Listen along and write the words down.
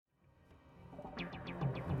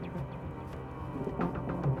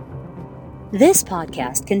This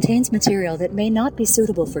podcast contains material that may not be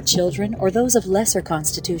suitable for children or those of lesser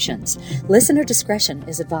constitutions. Listener discretion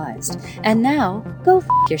is advised. And now, go f***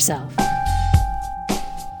 yourself.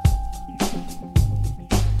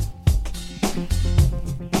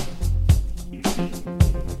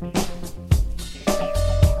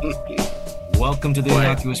 Welcome to the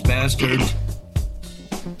Innocuous Bastards.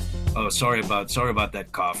 Oh, sorry about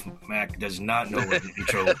that cough. Mac does not know what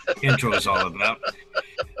the intro is all about.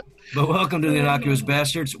 But welcome to the Innocuous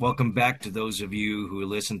Bastards. Welcome back to those of you who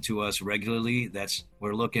listen to us regularly.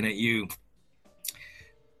 We're looking at you.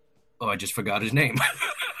 Oh, I just forgot his name.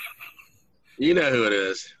 You know who it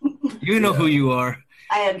is. You know who you are.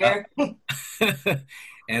 Hi, Edgar.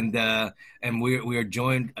 And we are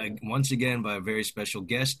joined once again by a very special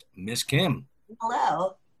guest, Miss Kim.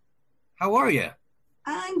 Hello. How are you?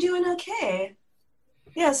 I'm doing okay.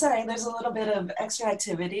 Yeah, sorry, there's a little bit of extra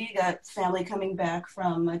activity. Got family coming back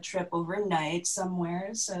from a trip overnight somewhere,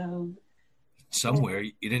 so... Somewhere?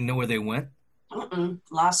 You didn't know where they went?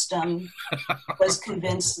 Lost them. Was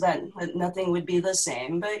convinced that nothing would be the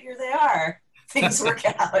same, but here they are. Things work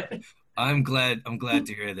out. I'm glad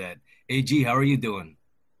to hear that. AG, how are you doing?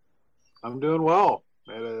 I'm doing well.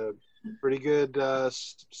 I had a pretty good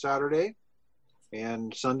Saturday,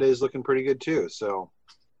 and Sunday's looking pretty good too. So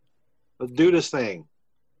let's do this thing.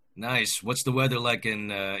 Nice. What's the weather like in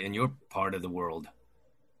your part of the world?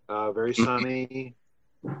 Very sunny,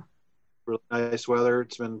 really nice weather.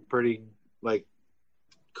 It's been pretty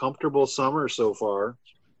comfortable summer so far.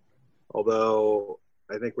 Although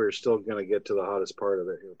I think we're still going to get to the hottest part of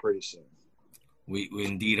it here pretty soon. We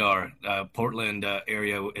indeed are. Portland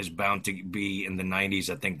area is bound to be in the 90s,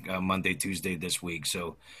 I think, Monday, Tuesday this week.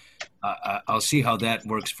 So I'll see how that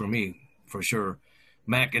works for me, for sure.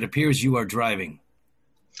 Mac, it appears you are driving.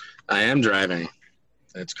 I am driving.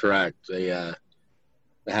 That's correct. The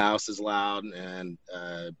house is loud, and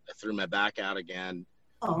I threw my back out again,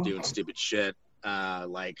 doing stupid shit,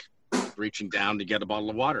 like reaching down to get a bottle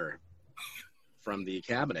of water from the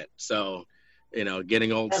cabinet. So,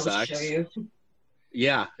 getting old sucks. Show you.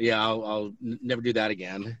 Yeah. I'll never do that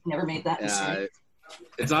again. Never made that mistake.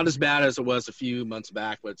 It's not as bad as it was a few months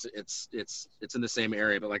back, but it's in the same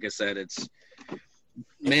area. But like I said, it's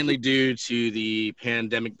mainly due to the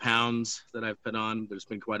pandemic pounds that I've put on. There's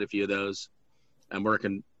been quite a few of those. I've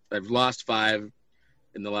lost 5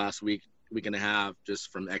 in the last week and a half just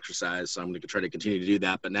from exercise. So I'm going to try to continue to do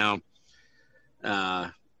that. But now,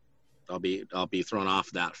 I'll be thrown off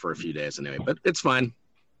that for a few days anyway. But it's fine.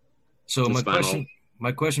 So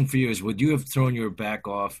my question for you is: would you have thrown your back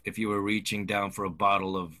off if you were reaching down for a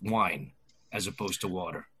bottle of wine as opposed to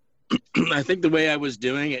water? I think the way I was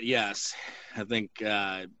doing it, yes. I think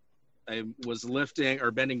I was lifting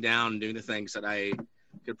or bending down and doing the things that I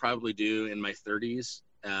could probably do in my 30s.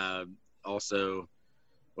 Also,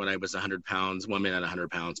 when I was 100 pounds, well, maybe not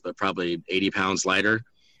 100 pounds, but probably 80 pounds lighter,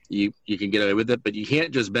 you can get away with it. But you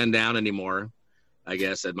can't just bend down anymore, I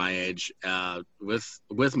guess, at my age,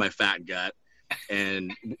 with my fat gut.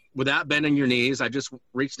 And without bending your knees, I just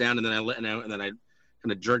reached down and then I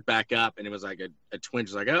kind of jerked back up, and it was like a twinge.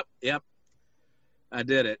 It was like, oh, yep, I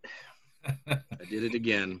did it. I did it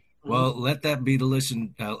again. Well, let that be a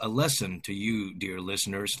lesson to you, dear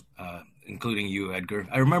listeners, including you, Edgar.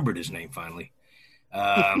 I remembered his name finally.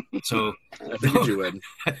 So I figured you would.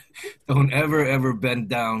 Don't ever bend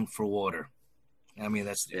down for water. I mean,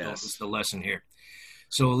 that's the lesson here.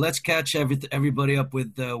 So let's catch everybody up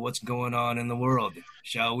with what's going on in the world,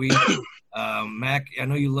 shall we? Mac, I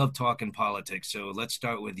know you love talking politics, so let's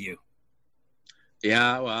start with you.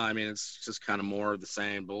 Yeah, well, I mean, it's just kind of more of the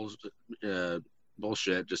same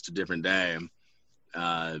bullshit, just a different day.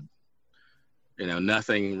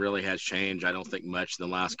 Nothing really has changed. I don't think much in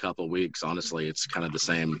the last couple of weeks. Honestly, it's kind of the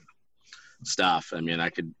same stuff. I mean, I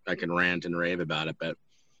could rant and rave about it, but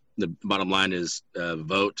the bottom line is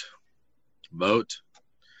vote,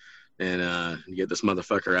 and get this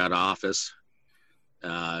motherfucker out of office.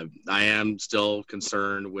 I am still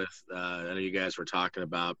concerned with. I know you guys were talking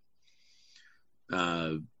about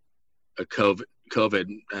a COVID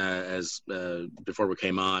as before we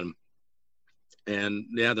came on, and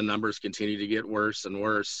the numbers continue to get worse and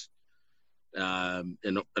worse.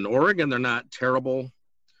 In Oregon, they're not terrible.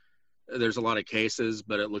 There's a lot of cases,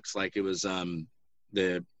 but it looks like it was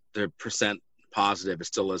the percent positive. It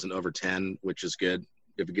still isn't over 10, which is good.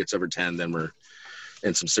 If it gets over 10, then we're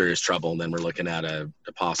in some serious trouble, and then we're looking at a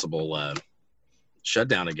possible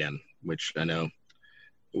shutdown again, which I know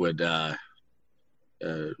would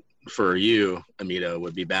for you, Amito,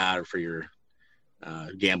 would be bad for your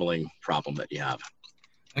gambling problem that you have.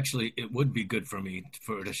 Actually, it would be good for me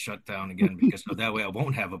for it to shut down again because so that way I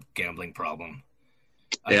won't have a gambling problem.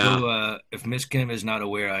 I do, if Miss Kim is not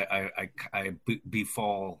aware, I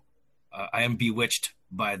befall. I am bewitched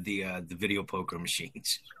by the video poker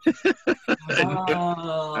machines.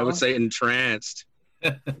 I would say entranced.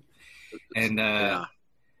 And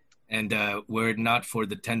were it not for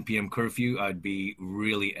the 10 p.m. curfew, I'd be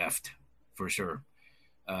really effed for sure.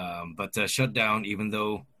 But shut down, even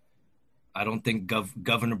though I don't think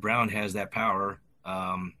Governor Brown has that power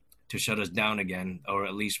to shut us down again, or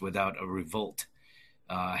at least without a revolt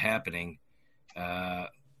happening.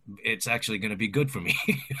 It's actually going to be good for me.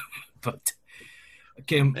 But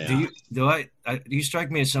Kim, do you strike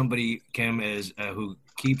me as somebody, Kim, as who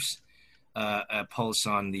keeps a pulse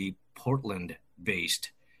on the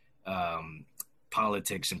Portland-based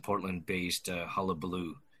politics and Portland-based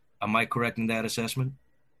hullabaloo? Am I correct in that assessment?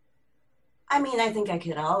 I mean, I think I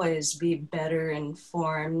could always be better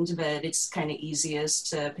informed, but it's kind of easiest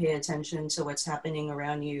to pay attention to what's happening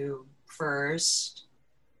around you first.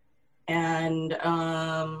 And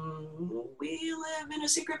we live in a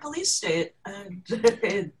secret police state.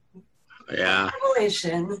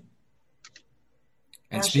 Revelation.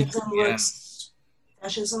 And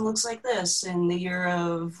fascism looks like this in the year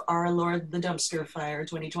of our Lord the Dumpster Fire,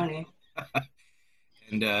 2020.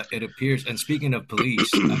 And it appears, and speaking of police,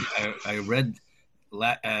 I read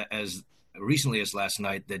as recently as last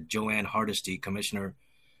night that Commissioner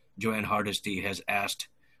Joanne Hardesty has asked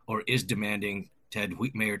or is demanding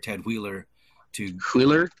Mayor Ted Wheeler to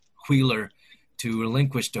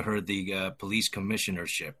relinquish to her the police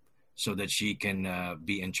commissionership so that she can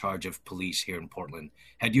be in charge of police here in Portland.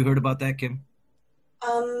 Had you heard about that, Kim?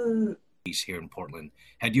 Police here in Portland.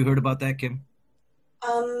 Had you heard about that, Kim?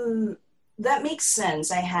 That makes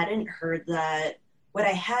sense. I hadn't heard that. What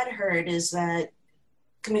I had heard is that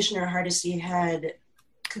Commissioner Hardesty had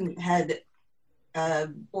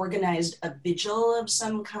organized a vigil of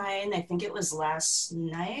some kind. I think it was last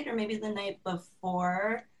night or maybe the night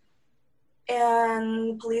before.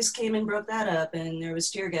 And police came and broke that up, and there was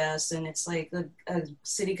tear gas. And it's like a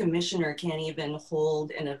city commissioner can't even hold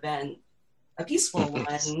an event, a peaceful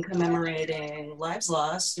one, commemorating lives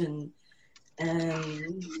lost and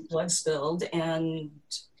blood spilled, and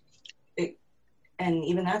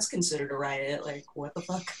even that's considered a riot. Like, what the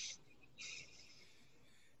fuck?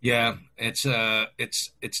 Yeah, it's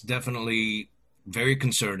definitely very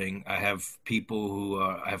concerning. I have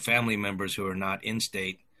I have family members who are not in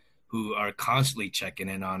state who are constantly checking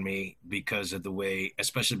in on me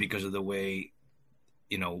especially because of the way,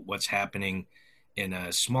 what's happening in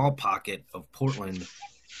a small pocket of Portland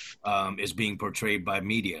is being portrayed by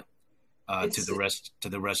media to the rest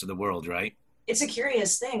of the world, right? It's a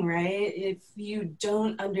curious thing, right? If you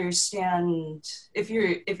don't understand, if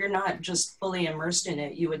you're not just fully immersed in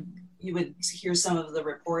it, you would hear some of the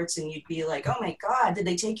reports and you'd be like, oh my God, did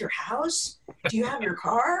they take your house? Do you have your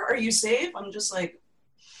car? Are you safe? I'm just like,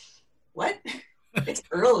 what? It's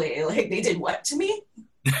early. Like, they did what to me?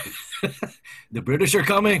 The British are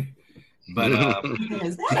coming. But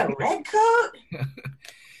is that a red coat?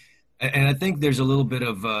 And I think there's a little bit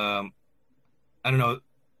of I don't know.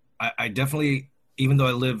 I definitely, even though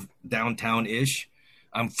I live downtown-ish,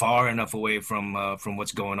 I'm far enough away from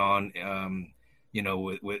what's going on.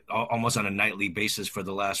 With almost on a nightly basis for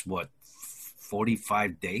the last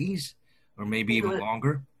 45 days, or maybe even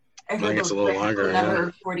longer. I think it's a little longer.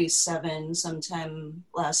 Number 47 sometime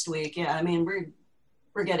last week. Yeah, I mean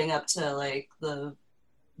we're getting up to like the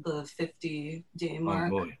 50-day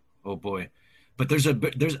mark. Oh boy. But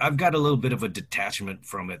I've got a little bit of a detachment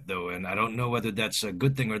from it though, and I don't know whether that's a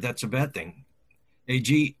good thing or that's a bad thing.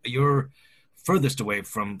 AG, you're furthest away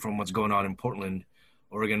from what's going on in Portland,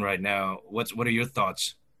 Oregon right now. What are your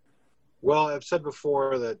thoughts? Well, I've said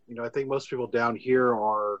before that, I think most people down here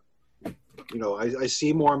are, I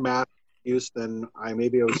see more mask use than I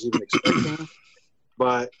was even expecting.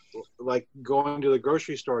 But like going to the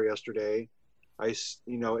grocery store yesterday,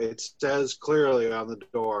 it says clearly on the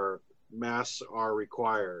door, masks are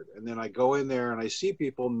required. And then I go in there and I see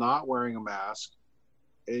people not wearing a mask.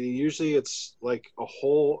 And usually it's like a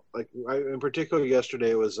whole, in particular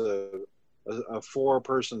yesterday, it was a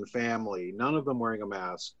 4-person family, none of them wearing a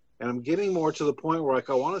mask. And I'm getting more to the point where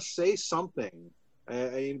I want to say something.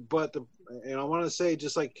 And I want to say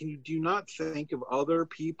just like, do you not think of other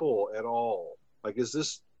people at all? Like, is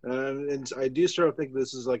this, and I do sort of think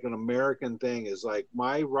this is like an American thing, is like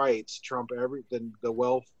my rights trump everything, the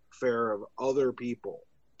welfare of other people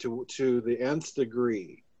to the nth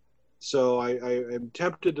degree. So I am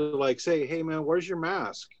tempted to say, hey man, where's your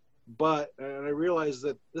mask? But and I realize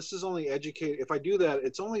that this is only educate. If I do that,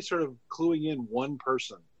 it's only sort of cluing in one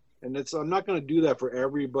person, and I'm not going to do that for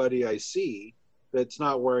everybody I see that's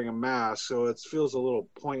not wearing a mask. So it feels a little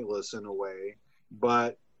pointless in a way.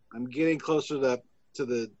 But I'm getting closer to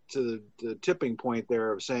the tipping point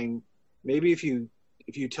there of saying maybe if you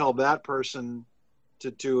tell that person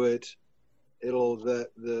to do it,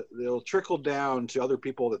 they'll trickle down to other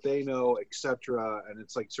people that they know, etc. And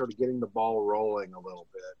it's like sort of getting the ball rolling a little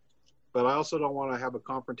bit. But I also don't want to have a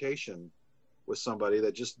confrontation with somebody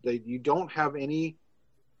that you don't have any,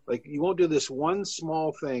 like, you won't do this one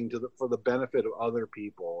small thing for the benefit of other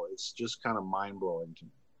people. It's just kind of mind blowing to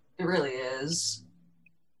me. It really is.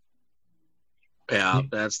 Yeah,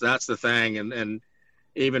 that's the thing, and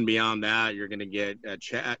even beyond that, you're going to get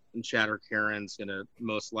chatter Karen's going to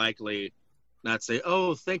most likely not say,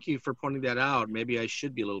 "Oh, thank you for pointing that out. Maybe I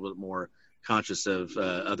should be a little bit more conscious of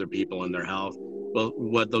other people and their health." Well,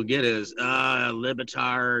 what they'll get is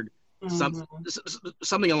libetard,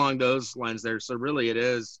 something along those lines there. So really, it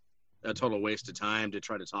is a total waste of time to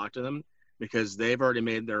try to talk to them because they've already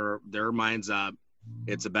made their minds up.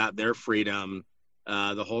 It's about their freedom.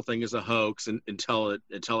 The whole thing is a hoax until it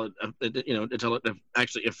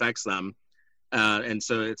actually affects them, and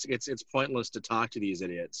so it's pointless to talk to these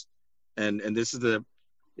idiots. And this is the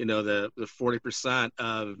 40%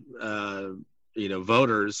 of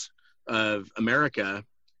voters of America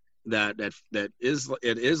that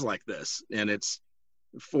is like this, and it's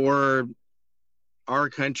for our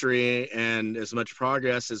country. And as much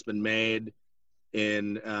progress has been made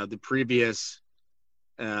in the previous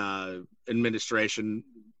administration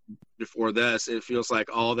before this, it feels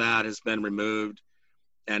like all that has been removed,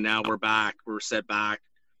 and now we're set back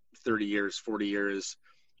 30 years, 40 years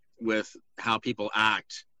with how people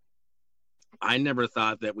act. I never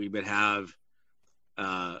thought that we would have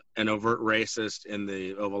an overt racist in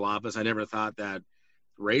the Oval Office. I never thought that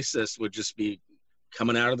racists would just be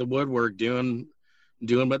coming out of the woodwork doing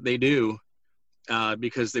what they do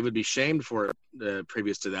because they would be shamed for it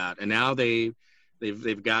previous to that. And now they've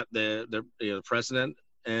got the president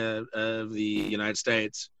of the United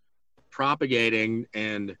States propagating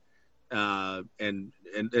and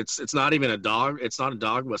it's not even it's not a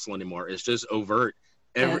dog whistle anymore. It's just overt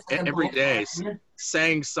every day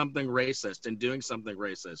saying something racist and doing something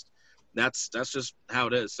racist. That's just how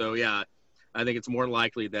it is. So yeah, I think it's more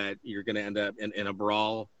likely that you're going to end up in a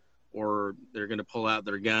brawl, or they're going to pull out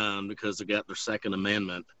their gun because they got their Second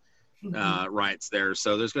Amendment rights there.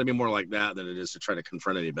 So there's going to be more like that than it is to try to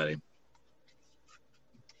confront anybody.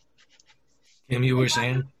 Kim, you were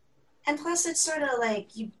saying? And plus, it's sort of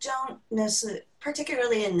like you don't necessarily,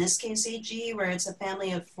 particularly in this case, AG, where it's a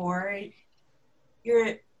family of 4,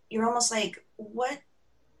 you're almost like, what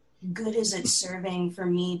good is it serving for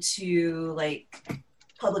me to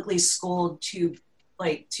publicly scold two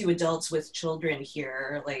adults with children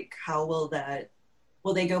here? Like, how will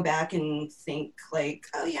they go back and think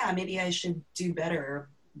oh yeah, maybe I should do better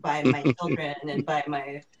by my children and by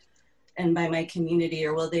my community?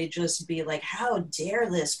 Or will they just be like, how dare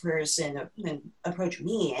this person approach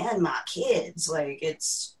me and my kids?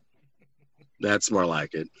 That's more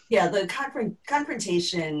like it. Yeah, the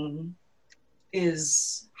confrontation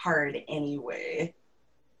is hard anyway,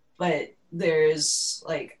 but there's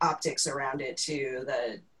optics around it too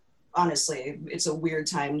that honestly, it's a weird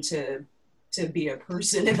time to be a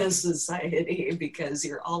person in a society, because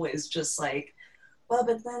you're always just well,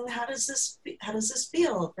 but then how does this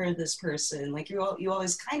feel for this person? You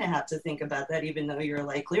always kind of have to think about that, even though you're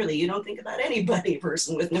clearly you don't think about anybody,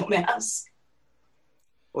 person with no mask.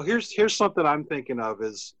 Well, here's something I'm thinking of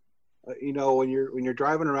is, when you're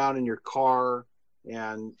driving around in your car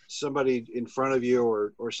and somebody in front of you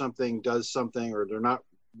or something does something, or they're not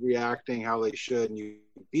reacting how they should, and you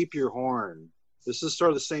beep your horn. This is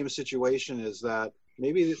sort of the same situation, is that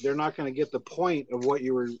maybe they're not going to get the point of what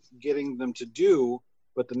you were getting them to do,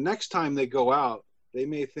 but the next time they go out, they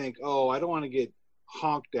may think, oh, I don't want to get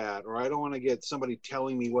honked at, or I don't want to get somebody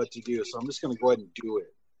telling me what to do, so I'm just going to go ahead and do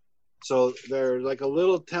it. So there's a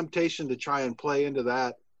little temptation to try and play into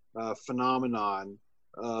that phenomenon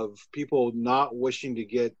of people not wishing to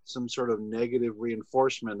get some sort of negative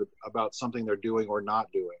reinforcement about something they're doing or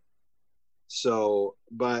not doing. So,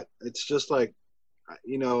 but it's just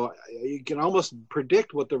you can almost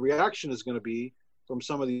predict what the reaction is going to be from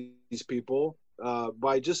some of these people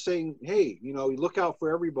by just saying, hey, look out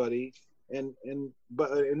for everybody. And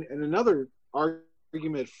another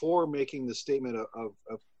argument for making the statement of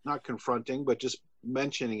not confronting, but just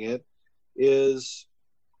mentioning it, is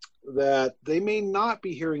that they may not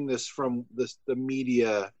be hearing this from the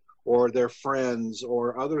media or their friends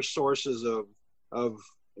or other sources of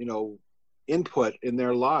input in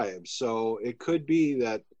their lives. So it could be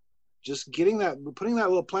that just planting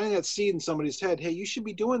that seed in somebody's head. Hey, you should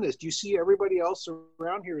be doing this. Do you see everybody else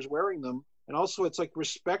around here is wearing them? And also, it's like,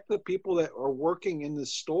 respect the people that are working in the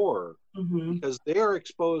store, because they are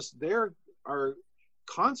exposed. They are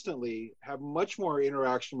constantly have much more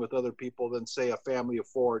interaction with other people than, say, a family of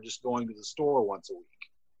four just going to the store once a week.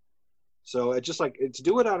 So it's just like, it's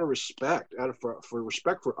do it out of respect, for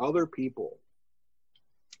respect for other people.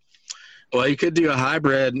 Well, you could do a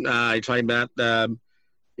hybrid. You're talking about the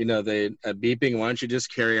beeping. Why don't you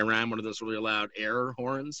just carry around one of those really loud air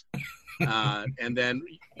horns, and then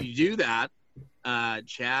you do that.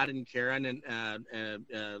 Chad and Karen and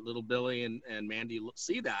little Billy and Mandy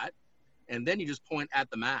see that, and then you just point at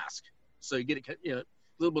the mask. So you get a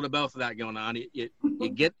little bit of both of that going on. You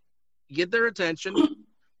get their attention,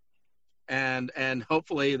 and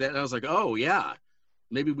hopefully that I was like, oh yeah,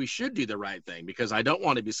 maybe we should do the right thing, because I don't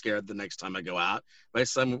want to be scared the next time I go out by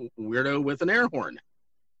some weirdo with an air horn.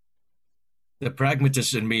 The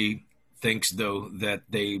pragmatist in me thinks, though, that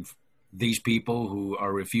these people who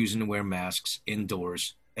are refusing to wear masks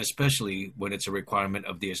indoors, especially when it's a requirement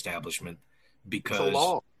of the establishment, because it's a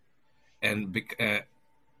law. And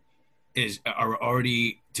are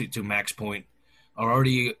already, to Mac's point, are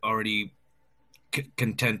already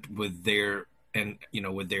content with their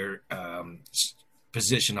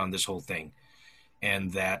position on this whole thing,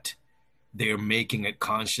 and that they're making a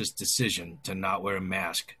conscious decision to not wear a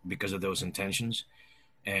mask because of those intentions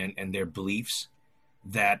and their beliefs,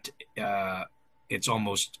 that it's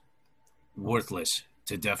almost worthless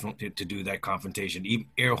to do that confrontation, even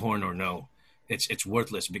air horn or no. It's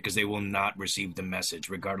worthless, because they will not receive the message,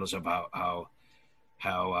 regardless of how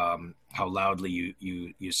loudly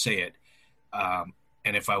you say it.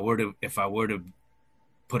 And if I were to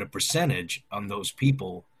put a percentage on those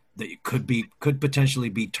people that could potentially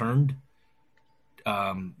be turned,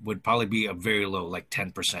 would probably be a very low, like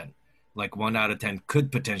 10%. Like 1 out of 10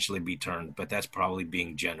 could potentially be turned, but that's probably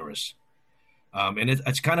being generous. And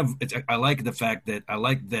I like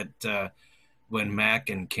that when Mac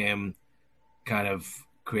and Kim kind of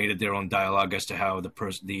created their own dialogue as to how the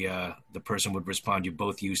person would respond. You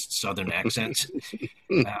both used Southern accents.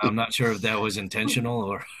 I'm not sure if that was intentional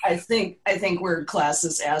or. I think we're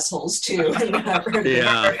classist assholes too in that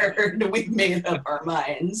regard. We've made up our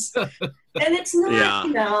minds, and it's not.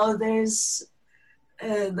 Yeah. There's.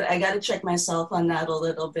 I got to check myself on that a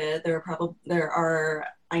little bit. There are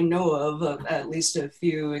I know of at least a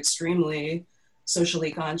few extremely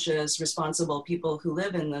socially conscious, responsible people who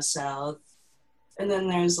live in the South. And then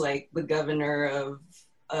there's like the governor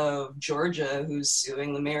of Georgia who's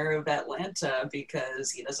suing the mayor of Atlanta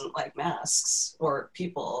because he doesn't like masks or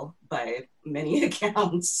people by many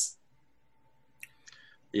accounts.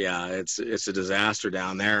 Yeah, it's a disaster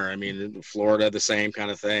down there. I mean, in Florida, the same kind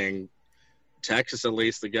of thing. Texas, at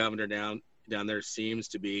least, the governor down there seems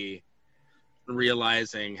to be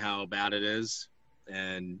realizing how bad it is,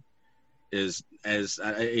 and he's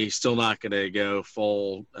still not going to go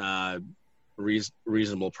full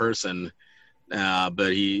reasonable person,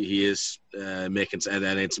 but he is making, and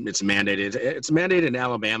it's mandated. It's mandated in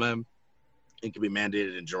Alabama. It can be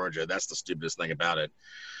mandated in Georgia. That's the stupidest thing about it.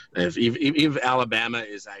 If Alabama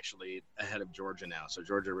is actually ahead of Georgia now, so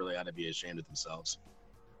Georgia really ought to be ashamed of themselves.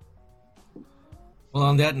 Well,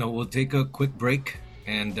 on that note, we'll take a quick break,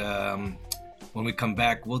 and when we come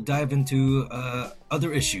back, we'll dive into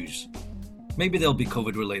other issues. Maybe they'll be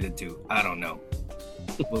COVID related too. I don't know.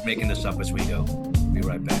 We're making this up as we go. Be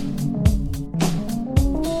right back.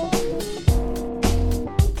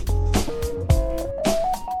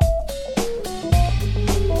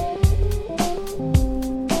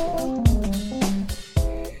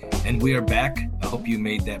 And we are back. I hope you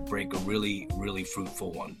made that break a really, really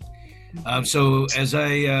fruitful one. So as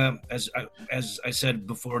I said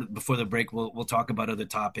before the break, we'll talk about other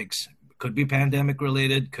topics. Could be pandemic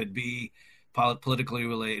related, could be political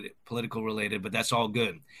related, but that's all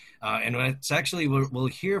good. And it's actually, we'll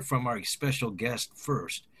hear from our special guest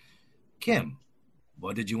first. Kim,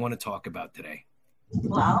 what did you want to talk about today?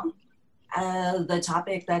 Well, the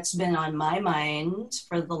topic that's been on my mind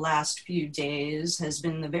for the last few days has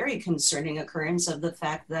been the very concerning occurrence of the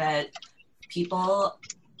fact that people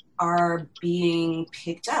are being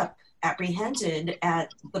picked up, apprehended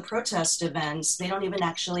at the protest events. They don't even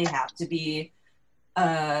actually have to be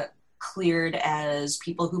cleared as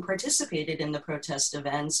people who participated in the protest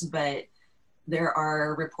events, but there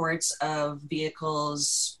are reports of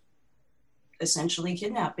vehicles essentially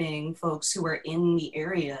kidnapping folks who are in the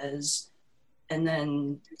areas and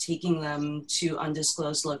then taking them to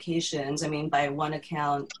undisclosed locations. I mean, by one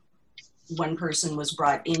account, one person was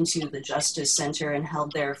brought into the Justice Center and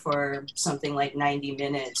held there for something like 90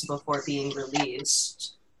 minutes before being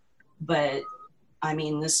released. But I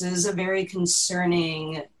mean, this is a very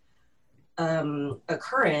concerning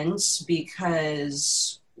occurrence,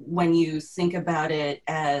 because when you think about it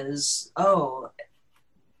as,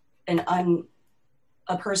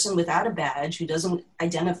 a person without a badge who doesn't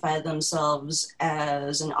identify themselves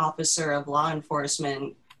as an officer of law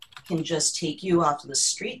enforcement can just take you off the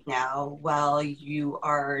street now while you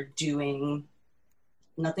are doing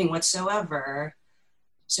nothing whatsoever,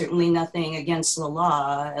 certainly nothing against the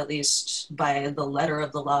law, at least by the letter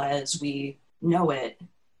of the law as we know it,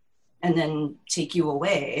 and then take you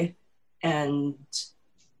away. And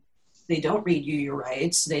they don't read you your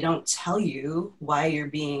rights. They don't tell you why you're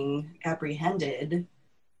being apprehended.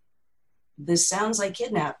 This sounds like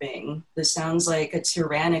kidnapping. This sounds like a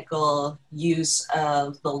tyrannical use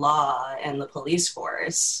of the law and the police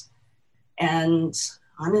force. And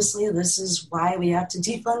honestly, this is why we have to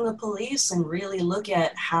defund the police and really look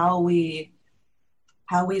at how we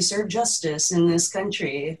serve justice in this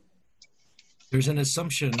country. There's an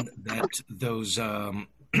assumption that those, or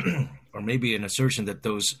maybe an assertion that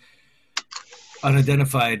those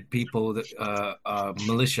unidentified people, that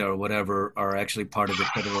militia or whatever, are actually part of the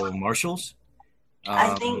federal marshals.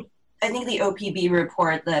 I think the OPB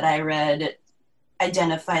report that I read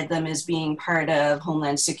identified them as being part of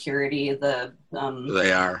Homeland Security, the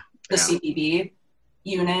CBB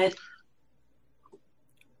unit.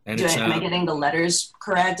 And am I getting the letters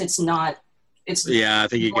correct? It's not. It's I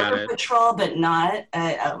think you got it. Patrol, but not.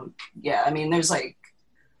 I mean, there's like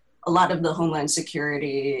a lot of the Homeland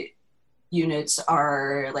Security units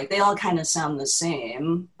are like, they all kind of sound the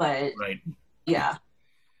same, but right. Yeah.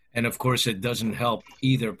 And of course, it doesn't help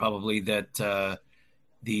either, probably, that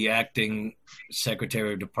the acting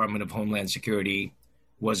Secretary of Department of Homeland Security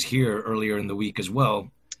was here earlier in the week as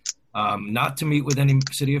well, not to meet with any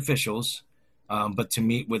city officials, but to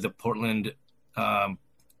meet with the Portland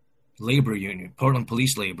labor union, Portland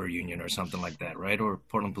Police Labor Union, or something like that, right? Or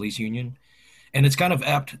Portland Police Union. And it's kind of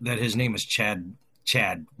apt that his name is Chad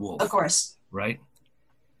Wolf. Of course. Right?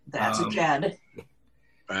 That's a Chad.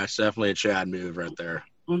 That's definitely a Chad move right there.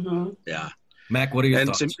 Mm-hmm. Yeah. Mac, what are your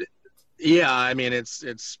thoughts? I mean,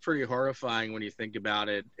 it's pretty horrifying when you think about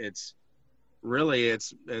it. It's really,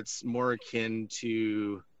 it's more akin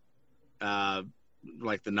to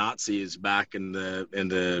like the Nazis back in the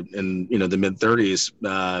mid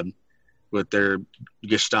 30s with their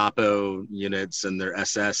Gestapo units and their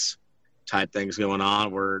SS type things going on,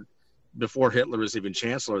 where before Hitler was even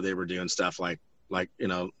chancellor, they were doing stuff like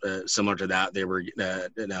similar to that. They were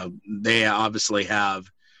they obviously have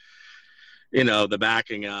the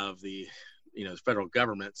backing of the federal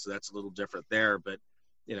government, so that's a little different there, but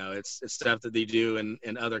it's stuff that they do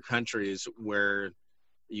in other countries where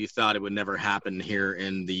you thought it would never happen here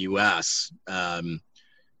in the US.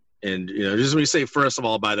 And just when you say, first of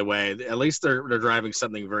all, by the way, at least they're driving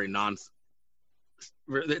something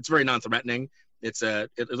it's very non-threatening.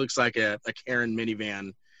 It looks like a Karen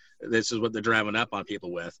minivan. This is what they're driving up on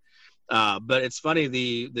people with. But it's funny,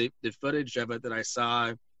 the footage of it that I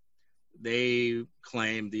saw, they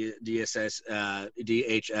claimed, the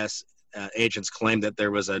DHS agents claimed that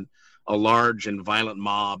there was a large and violent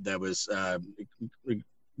mob that was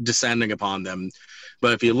descending upon them.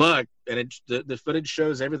 But if you look, and the footage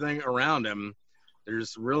shows everything around them,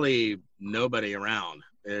 there's really nobody around.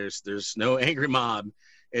 There's no angry mob.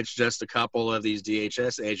 It's just a couple of these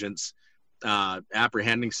DHS agents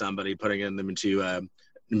apprehending somebody, putting them into a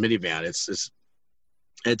minivan.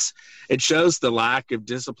 It shows the lack of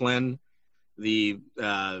discipline, the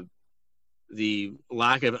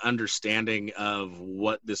lack of understanding of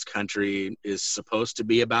what this country is supposed to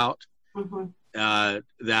be about. Mm-hmm.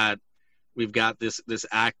 That we've got this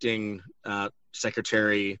acting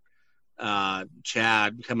secretary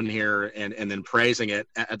Chad coming here and then praising it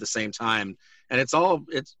at the same time, and it's all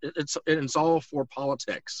for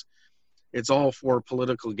politics. It's all for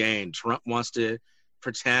political gain. Trump wants to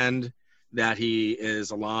pretend that he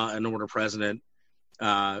is a law and order president,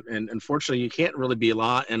 and unfortunately, you can't really be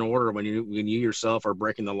law and order when you yourself are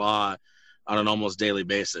breaking the law on an almost daily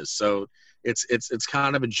basis. So it's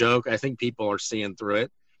kind of a joke. I think people are seeing through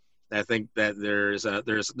it. I think that there's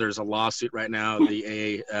a lawsuit right now.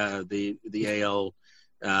 The AL,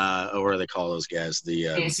 or what do they call those guys? The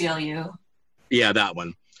ACLU. Yeah, that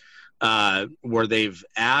one. Where they've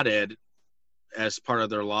added, as part of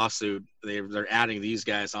their lawsuit, they're adding these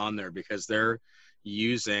guys on there because they're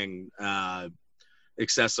using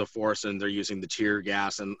excessive force, and they're using the tear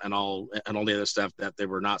gas and all the other stuff that they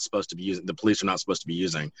were not supposed to be using. The police are not supposed to be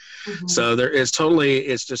using. Mhm. So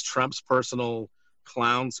it's just Trump's personal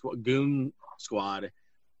goon squad.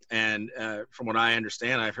 And from what I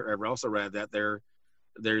understand, I've also read that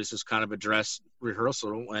there's this kind of a dress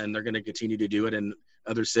rehearsal, and they're going to continue to do it in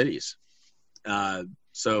other cities.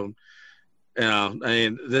 So, I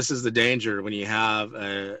mean, this is the danger when you have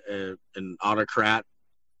an autocrat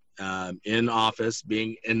in office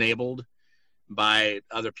being enabled by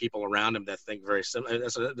other people around him that think very similar.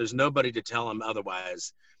 There's nobody to tell him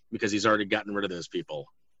otherwise, because he's already gotten rid of those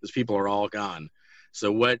people. Those people are all gone.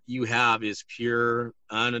 So what you have is pure,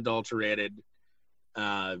 unadulterated,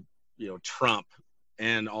 Trump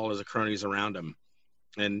and all his cronies around him.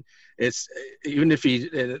 And it's, even if he,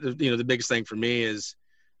 the biggest thing for me is,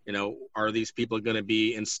 are these people going to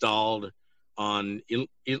be installed on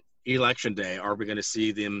election day? Are we going to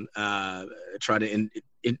see them try to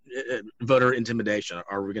voter intimidation?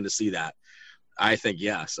 Are we going to see that? I think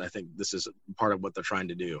yes. I think this is part of what they're trying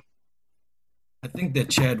to do. I think that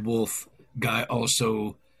Chad Wolf guy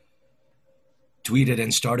also tweeted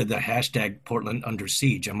and started the hashtag Portland Under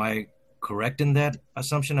Siege. Am I correct in that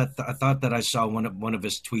assumption? I thought that I saw one of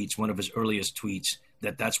his tweets, one of his earliest tweets,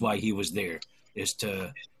 that's why he was there, is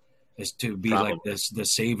to be Probably. like this, the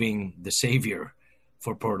savior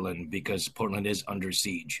for Portland, because Portland is under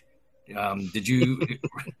siege. Did you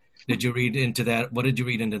read into that? What did you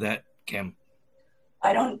read into that, Kim?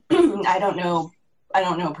 I don't know. I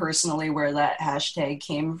don't know personally where that hashtag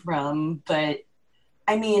came from, but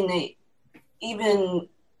I mean, even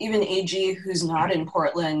AG, who's not in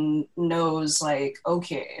Portland, knows, like,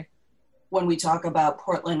 okay, when we talk about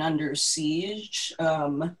Portland under siege,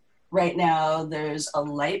 right now there's a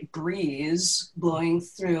light breeze blowing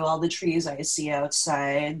through all the trees I see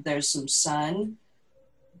outside. There's some sun.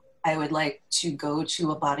 I would like to go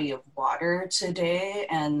to a body of water today,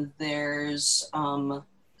 and there's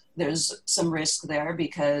some risk there,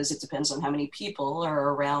 because it depends on how many people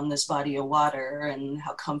are around this body of water and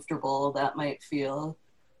how comfortable that might feel.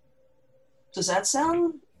 Does that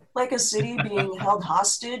sound like a city being held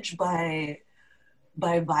hostage by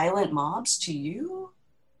violent mobs to you?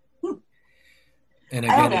 And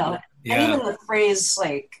I don't again, know. And even the phrase,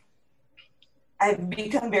 like, I've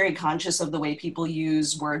become very conscious of the way people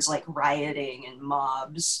use words like rioting and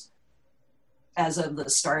mobs as of the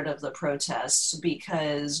start of the protests,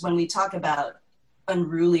 because when we talk about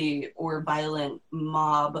unruly or violent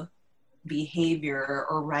mob behavior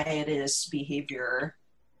or riotous behavior,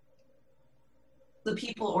 the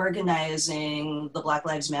people organizing the Black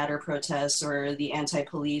Lives Matter protests or the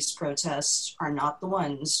anti-police protests are not the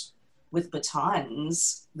ones with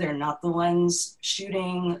batons. They're not the ones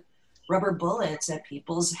shooting rubber bullets at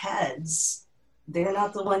people's heads. They're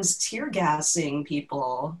not the ones tear gassing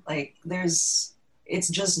people. Like, it's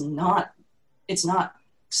not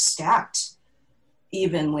stacked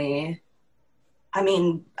evenly. I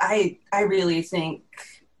mean, I really think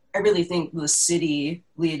the city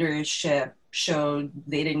leadership showed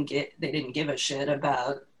they didn't give a shit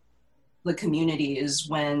about the communities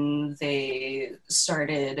when they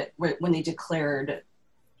declared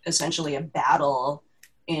essentially a battle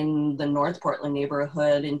in the North Portland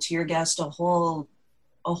neighborhood and tear gassed a whole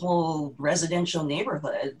residential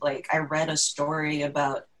neighborhood. Like, I read a story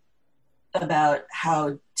about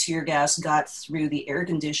how tear gas got through the air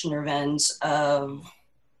conditioner vents of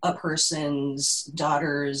a person's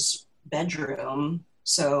daughter's bedroom.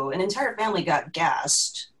 So an entire family got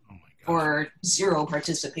gassed for zero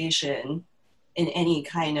participation in any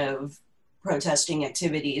kind of protesting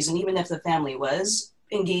activities. And even if the family was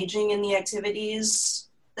engaging in the activities,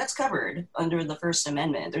 that's covered under the First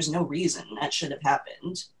Amendment. There's no reason that should have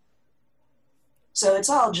happened. So it's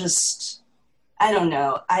all just, I don't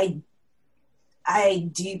know. I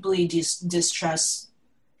deeply distrust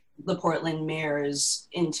the Portland mayor's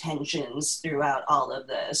intentions throughout all of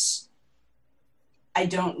this. I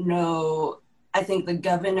don't know. I think the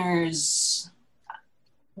governor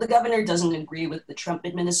doesn't agree with the Trump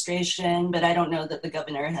administration, but I don't know that the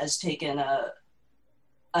governor has taken a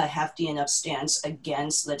hefty enough stance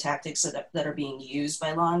against the tactics that are being used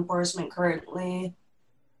by law enforcement currently.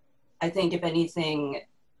 I think, if anything,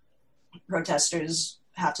 protesters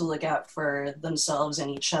have to look out for themselves and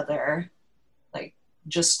each other. Like,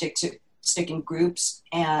 just stick in groups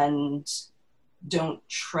and don't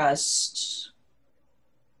trust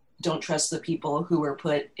the people who were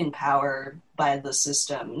put in power by the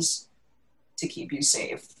systems to keep you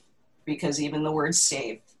safe, because even the word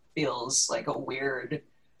safe feels like a weird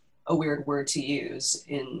word to use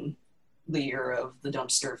in the year of the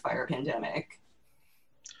dumpster fire pandemic.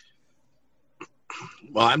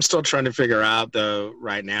 Well, I'm still trying to figure out though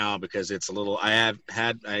right now, because it's a little. I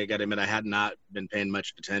got to admit, I had not been paying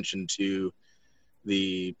much attention to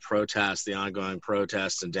the ongoing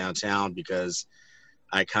protests in downtown, because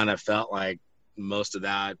I kind of felt like most of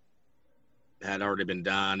that had already been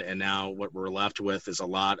done, and now what we're left with is a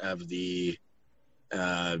lot of the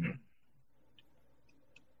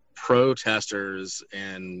protesters,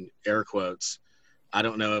 and air quotes. I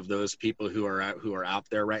don't know if those people who are out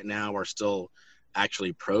there right now are still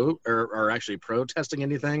actually actually protesting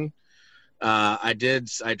anything. I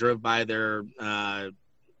drove by there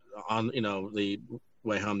on the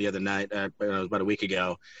way home the other night, about a week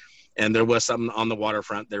ago, and there was something on the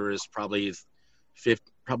waterfront. There was probably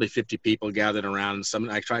 50 people gathered around.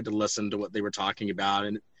 I tried to listen to what they were talking about,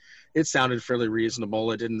 and it sounded fairly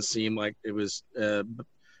reasonable. It didn't seem like it was.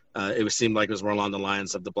 It seemed like it was more along the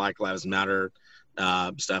lines of the Black Lives Matter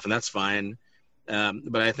stuff, and that's fine.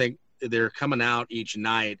 But I think they're coming out each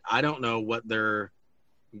night. I don't know what their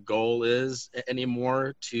goal is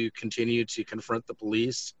anymore to continue to confront the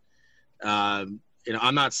police. I'm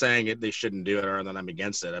not saying they shouldn't do it or that I'm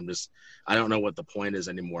against it. I don't know what the point is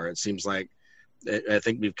anymore. It seems like I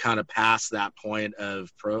think we've kind of passed that point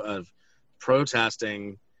of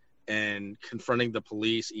protesting and confronting the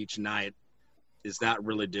police each night is not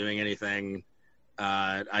really doing anything.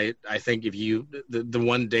 I think the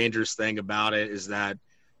one dangerous thing about it is that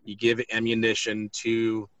you give ammunition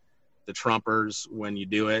to the Trumpers when you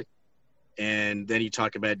do it, and then you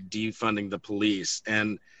talk about defunding the police.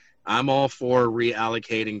 And I'm all for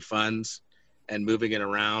reallocating funds and moving it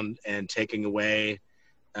around and taking away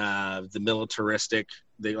the militaristic,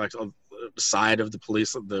 side of the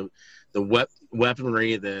police, the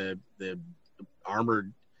weaponry, the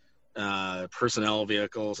armored personnel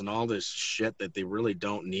vehicles, and all this shit that they really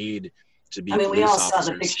don't need to be. We all saw officers.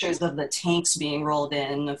 the pictures of the tanks being rolled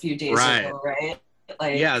in a few days ago, right?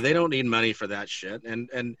 Yeah, they don't need money for that shit,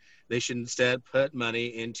 and they should instead put money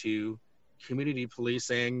into community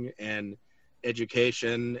policing and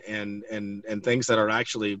education and things that are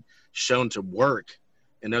actually shown to work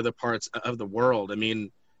in other parts of the world. I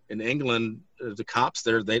mean, in England, the cops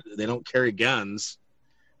there, they don't carry guns.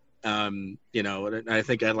 And I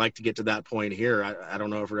think I'd like to get to that point here. I don't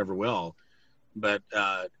know if it ever will, but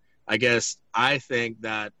I think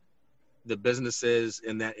that the businesses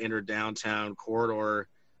in that inner downtown corridor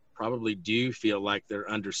probably do feel like they're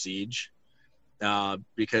under siege,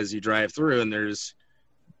 because you drive through and there's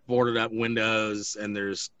boarded up windows and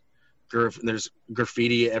there's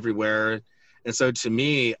graffiti everywhere. And so to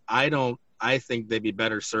me, I think they'd be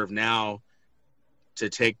better served now to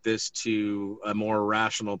take this to a more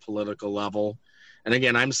rational political level. And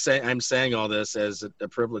again, I'm saying all this as a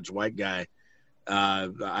privileged white guy.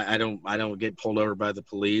 I don't get pulled over by the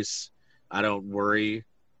police. I don't worry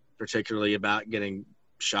particularly about getting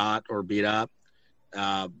shot or beat up.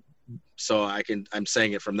 So I'm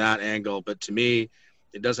saying it from that angle, but to me,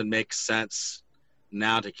 it doesn't make sense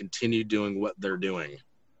now to continue doing what they're doing.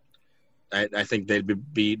 I think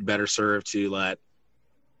they'd be better served to let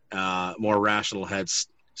more rational heads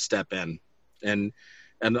step in and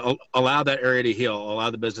allow that area to heal, allow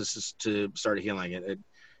the businesses to start healing it.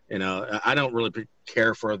 I don't really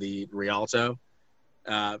care for the Rialto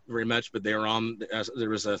very much, but there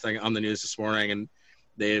was a thing on the news this morning, and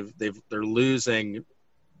they're losing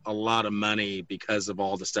a lot of money because of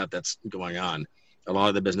all the stuff that's going on. A lot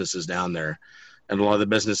of the businesses down there, and a lot of the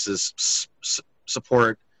businesses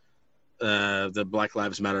support the Black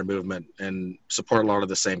Lives Matter movement and support a lot of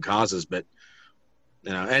the same causes. But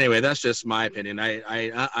anyway, that's just my opinion.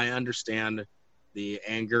 I understand the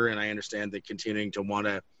anger, and I understand the continuing to want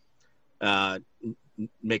to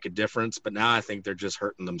make a difference, but now I think they're just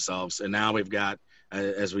hurting themselves. And now we've got,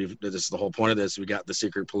 this is the whole point of this, we got the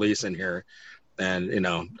secret police in here, and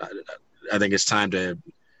I think it's time I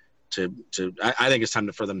think it's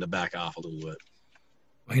time for them to back off a little bit.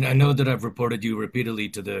 I know that I've reported you repeatedly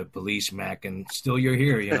to the police, Mac, and still you're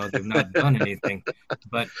here. They've not done anything.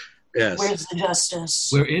 But yes, where's the justice?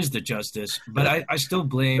 Where is the justice? But I still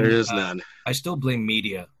blame. There is none. I still blame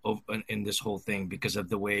media in this whole thing because of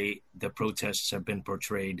the way the protests have been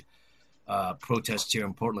portrayed. Protests here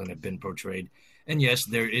in Portland have been portrayed, and yes,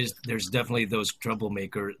 there's definitely those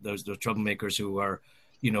troublemakers who are,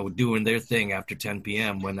 doing their thing after 10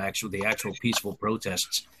 p.m. when the actual peaceful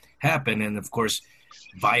protests happen, and of course,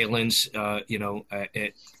 violence,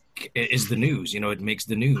 it is the news. It makes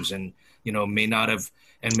the news, and may not have,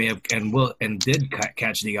 and may have, and will, and did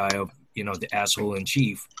catch the eye of the asshole in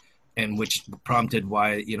chief, and which prompted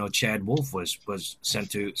why Chad Wolf was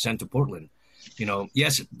sent to Portland.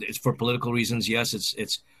 Yes, it's for political reasons. Yes,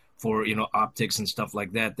 it's for optics and stuff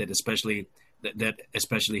like that. That especially that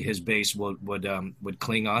especially his base would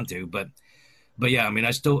cling on to. But yeah, I mean,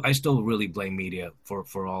 I still really blame media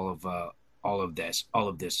for all of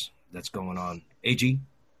this that's going on. AG?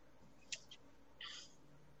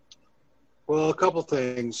 Well, a couple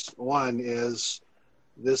things. One is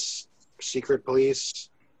this secret police,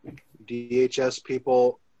 DHS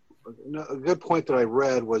people. A good point that I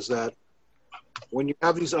read was that when you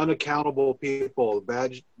have these unaccountable people,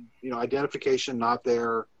 badge, identification not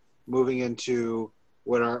there, moving into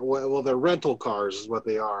they're rental cars is what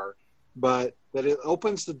they are, but that it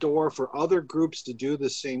opens the door for other groups to do the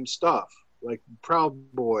same stuff, like Proud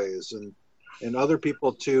Boys and other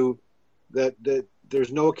people too, that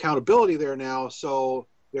there's no accountability there now. So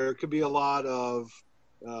there could be a lot of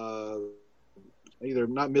either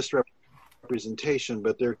not misrepresentation,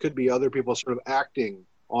 but there could be other people sort of acting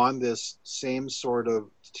on this same sort of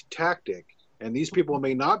tactic. And these people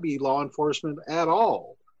may not be law enforcement at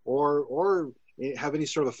all, or have any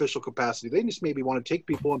sort of official capacity. They just maybe want to take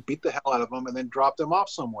people and beat the hell out of them and then drop them off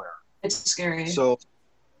somewhere. It's scary. So,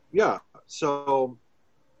 yeah. So,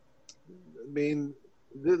 I mean,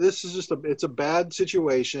 this is just it's a bad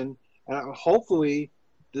situation. Hopefully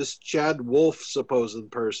this Chad Wolf supposed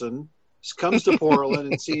person comes to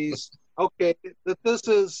Portland and sees, okay, that this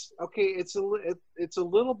is, okay, it's a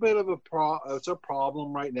little bit of it's a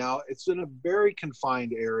problem right now. It's in a very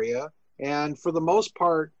confined area. And for the most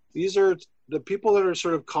part, these are the people that are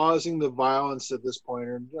sort of causing the violence at this point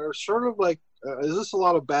are sort of like, is this a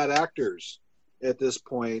lot of bad actors at this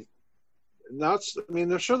point? I'm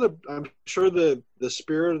sure the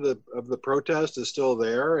spirit of the protest is still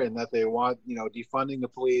there, and that they want, defunding the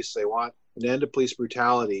police, they want an end to police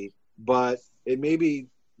brutality, but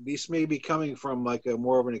these may be coming from like a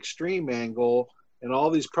more of an extreme angle, and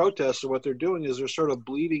all these protests, what they're doing is they're sort of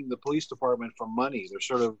bleeding the police department for money. They're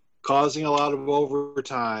sort of causing a lot of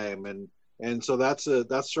overtime, and so that's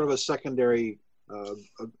sort of a secondary a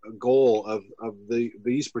goal of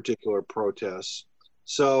these particular protests.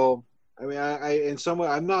 So I mean, I in some way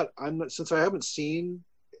I'm not since I haven't seen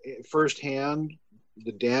firsthand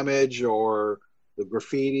the damage or the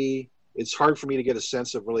graffiti, it's hard for me to get a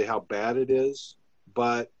sense of really how bad it is.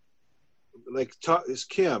 But like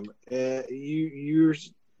Kim,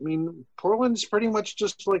 Portland's pretty much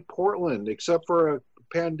just like Portland, except for a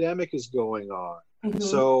pandemic is going on. Mm-hmm.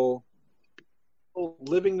 So people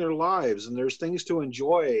living their lives, and there's things to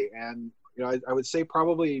enjoy, and I would say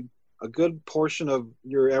probably a good portion of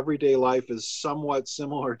your everyday life is somewhat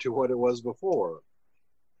similar to what it was before.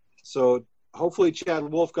 So hopefully Chad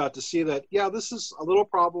Wolf got to see that, yeah, this is a little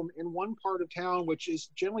problem in one part of town, which is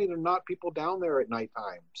generally there are not people down there at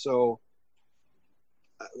nighttime. So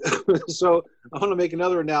I want to make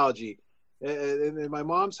another analogy. In my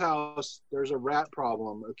mom's house, there's a rat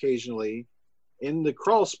problem occasionally in the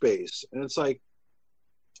crawl space. And it's like,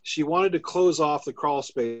 she wanted to close off the crawl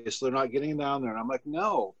space so they're not getting down there. And I'm like,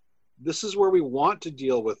 no, this is where we want to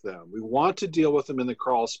deal with them. We want to deal with them in the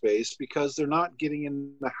crawl space because they're not getting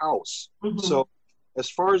in the house. Mm-hmm. So as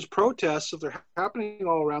far as protests, if they're happening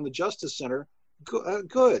all around the Justice Center,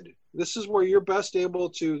 good. This is where you're best able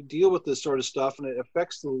to deal with this sort of stuff, and it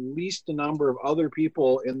affects the least number of other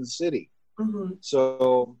people in the city. Mm-hmm.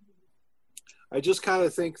 So I just kind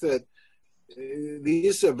of think that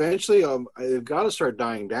these eventually they've got to start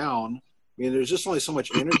dying down. I mean, there's just only so much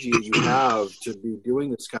energy you have to be doing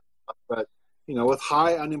this kind of stuff. But, with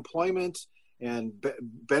high unemployment and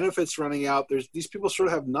benefits running out, these people sort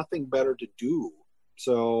of have nothing better to do.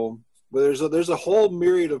 So there's a whole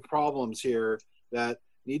myriad of problems here that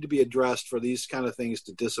need to be addressed for these kind of things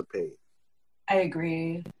to dissipate. I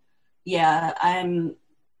agree. Yeah,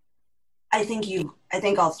 I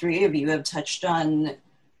think all three of you have touched on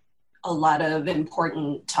a lot of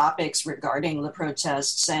important topics regarding the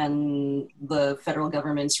protests and the federal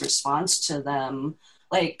government's response to them.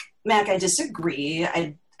 Like, Mac, I disagree.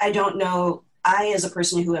 I don't know. I, as a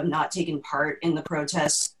person who have not taken part in the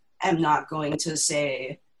protests, am not going to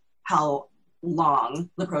say how long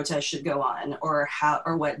the protest should go on or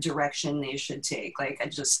what direction they should take. Like,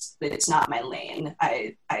 it's not my lane.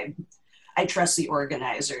 I trust the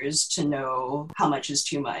organizers to know how much is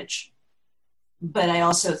too much. But I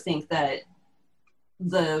also think that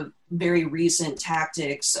the very recent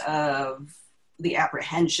tactics of the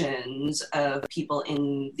apprehensions of people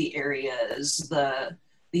in the areas, the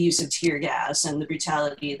use of tear gas and the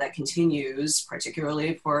brutality that continues,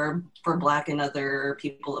 particularly for Black and other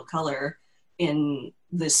people of color in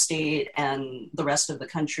this state and the rest of the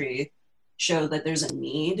country, show that there's a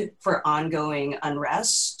need for ongoing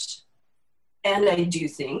unrest. And I do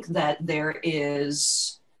think that there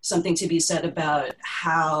is something to be said about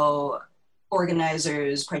how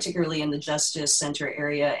organizers, particularly in the Justice Center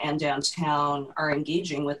area and downtown, are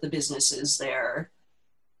engaging with the businesses there,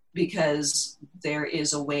 because there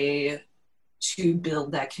is a way to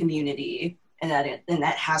build that community, and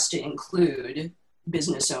that has to include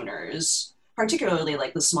business owners, particularly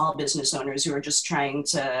like the small business owners who are just trying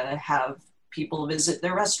to have people visit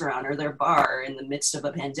their restaurant or their bar in the midst of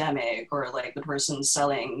a pandemic, or like the person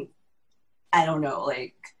selling, I don't know,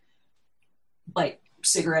 like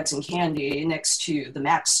cigarettes and candy next to the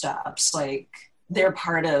Mac stops. Like they're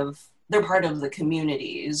part of the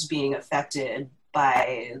communities being affected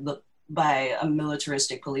by a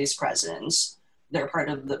militaristic police presence. They're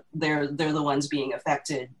the ones being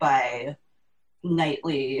affected by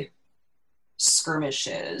nightly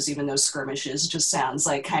skirmishes, even though skirmishes just sounds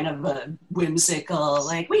like kind of a whimsical,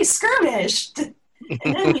 like, we skirmished and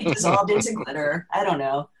then we dissolved into glitter. I don't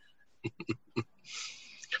know.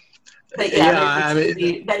 But yeah,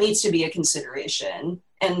 that needs to be a consideration.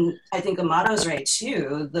 And I think Amato's right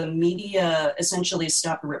too. The media essentially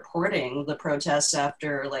stopped reporting the protests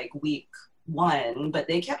after like week 1, but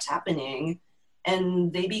they kept happening,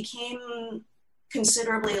 and they became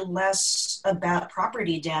considerably less about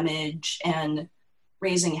property damage and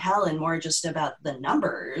raising hell and more just about the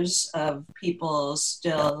numbers of people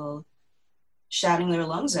still shouting their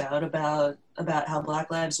lungs out about how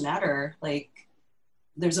Black Lives Matter. Like,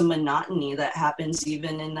 there's a monotony that happens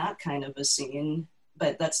even in that kind of a scene,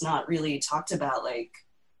 but that's not really talked about, like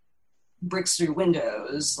bricks through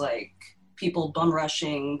windows, like people bum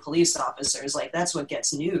rushing police officers. Like, that's what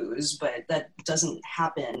gets news, but that doesn't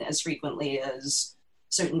happen as frequently as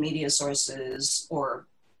certain media sources or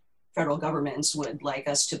federal governments would like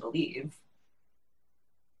us to believe.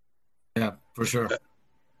 Yeah, for sure.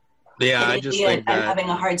 Yeah, I just think I'm having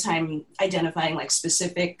a hard time identifying like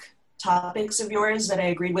specific topics of yours that I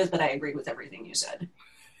agreed with, but I agreed with everything you said.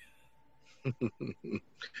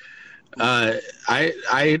 I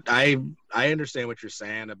understand what you're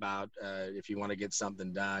saying about if you want to get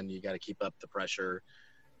something done, you got to keep up the pressure,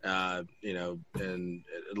 and a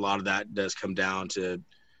lot of that does come down to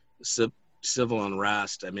civil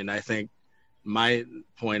unrest. I mean, I think my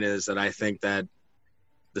point is that I think that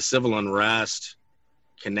the civil unrest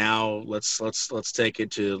can now let's take it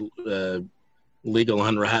to legal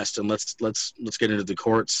unrest, and let's get into the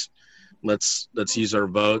courts. Let's use our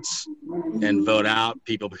votes and vote out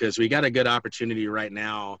people, because we got a good opportunity right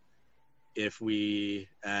now if we,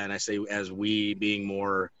 and I say as we being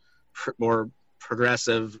more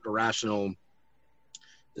progressive, rational,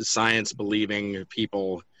 science believing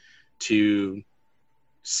people, to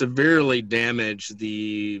severely damage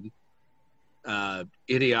the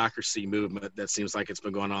idiocracy movement that seems like it's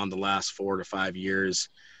been going on the last 4 to 5 years,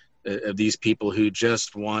 of these people who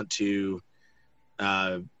just want to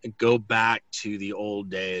go back to the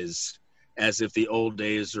old days, as if the old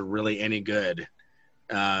days are really any good.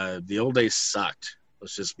 The old days sucked.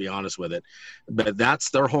 Let's just be honest with it. But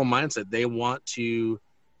that's their whole mindset. They want to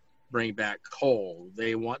bring back coal.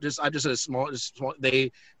 They want they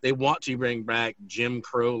want to bring back Jim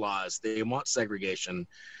Crow laws. They want segregation.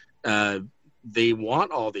 They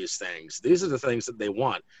want all these things. These are the things that they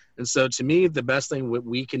want. And so to me, the best thing what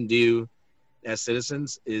we can do as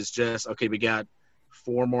citizens is just, okay, we got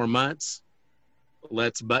 4 more months.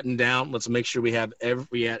 Let's button down. Let's make sure we got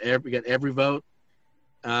every vote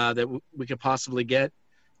that we could possibly get.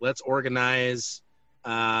 Let's organize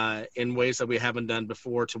in ways that we haven't done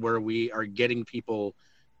before, to where we are getting people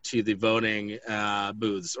to the voting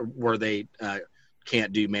booths, or where they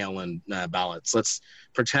can't do mail-in ballots. Let's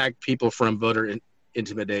protect people from voter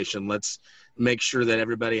intimidation. Let's make sure that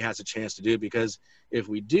everybody has a chance to do it, because if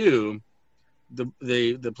we do,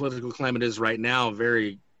 the political climate is right now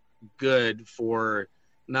very good for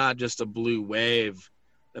not just a blue wave,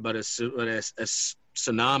 but a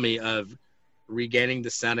tsunami of regaining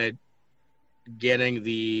the Senate, getting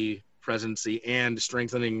the presidency, and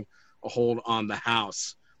strengthening a hold on the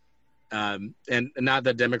House. And not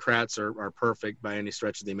that Democrats are perfect by any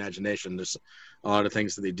stretch of the imagination. There's a lot of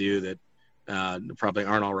things that they do that probably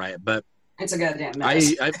aren't all right, but it's a goddamn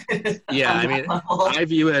mess. I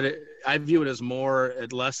view it as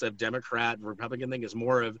less of Democrat Republican thing, is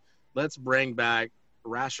more of, let's bring back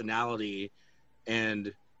rationality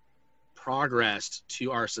and progress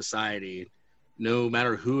to our society, no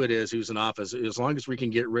matter who it is who's in office. As long as we can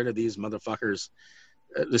get rid of these motherfuckers,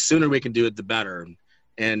 the sooner we can do it, the better.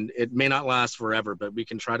 And it may not last forever, but we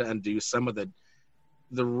can try to undo some of the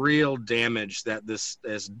real damage that this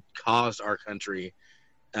has caused our country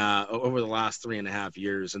over the last 3.5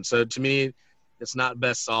 years. And so to me, it's not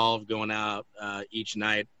best solved going out each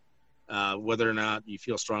night, whether or not you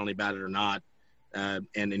feel strongly about it or not. and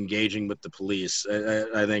engaging with the police.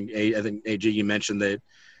 I think AG, you mentioned that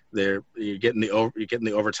you're getting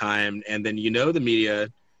the overtime, and then the media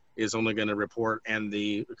is only going to report, and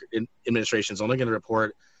the administration is only going to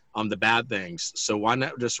report on the bad things. So why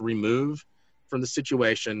not just remove from the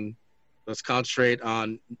situation? Let's concentrate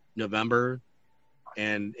on November,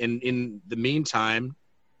 and in the meantime,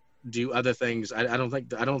 do other things. I don't think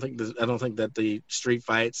that the street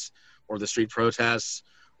fights or the street protests,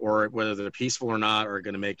 or whether they're peaceful or not, are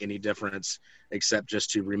going to make any difference, except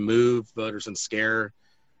just to remove voters and scare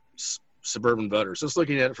suburban voters. Just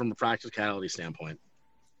looking at it from a practicality standpoint.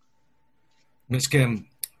 Ms. Kim,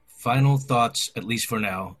 final thoughts, at least for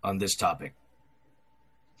now, on this topic.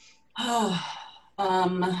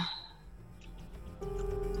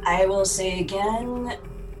 I will say again,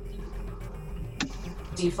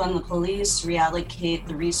 defund the police, reallocate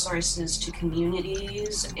the resources to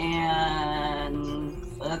communities, and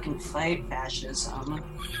fucking fight fascism.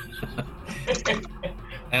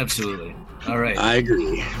 Absolutely. All right. I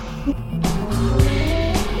agree.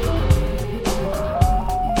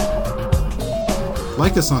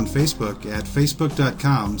 Like us on Facebook at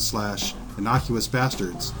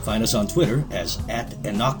facebook.com/innocuousbastards. Find us on Twitter as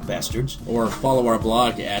 @InnocuBastards. Or follow our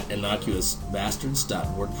blog at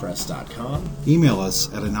innocuousbastards.wordpress.com. Email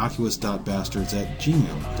us at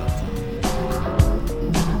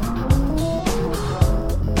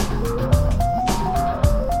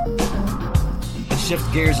innocuous.bastards@gmail.com. Let's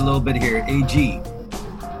shift gears a little bit here. AG,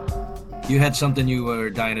 you had something you were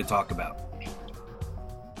dying to talk about.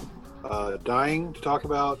 Dying to talk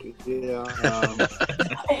about? Yeah.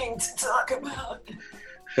 Dying to talk about.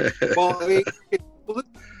 Well, I mean,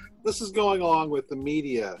 this is going along with the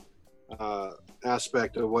media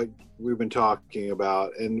aspect of what we've been talking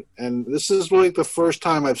about, and this is really the first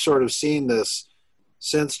time I've sort of seen this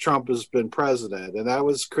since Trump has been president, and that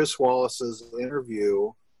was Chris Wallace's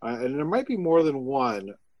interview, and there might be more than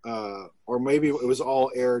one, or maybe it was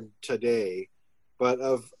all aired today, but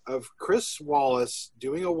of Chris Wallace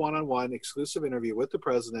doing a one-on-one exclusive interview with the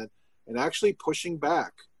president and actually pushing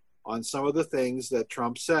back on some of the things that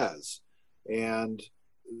Trump says. And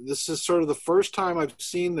this is sort of the first time I've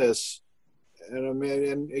seen this, and I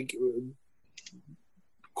mean,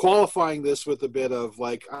 qualifying this with a bit of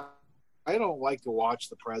like, I don't like to watch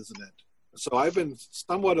the president. So I've been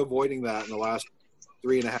somewhat avoiding that in the last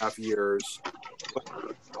 3.5 years. But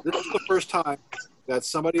this is the first time that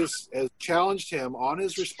somebody has challenged him on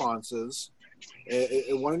his responses.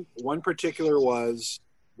 One particular was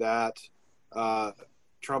that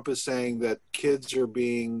Trump is saying that kids are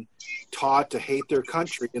being taught to hate their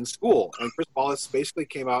country in school. And Chris Wallace basically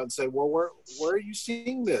came out and said, well, where are you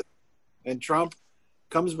seeing this? And Trump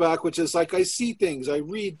comes back, which is like, I see things, I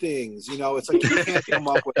read things, it's like you can't come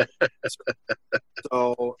up with it.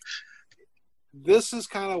 So this is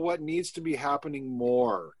kind of what needs to be happening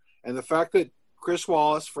more. And the fact that Chris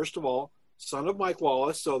Wallace, first of all, son of Mike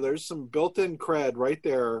Wallace, so there's some built-in cred right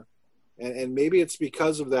there. And maybe it's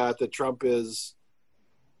because of that Trump is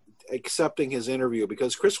accepting his interview,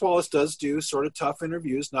 because Chris Wallace does do sort of tough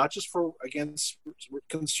interviews, not just against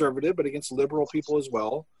conservative, but against liberal people as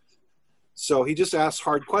well. So he just asks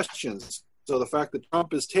hard questions. So the fact that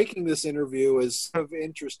Trump is taking this interview is sort of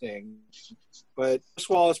interesting. But Chris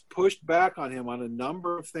Wallace pushed back on him on a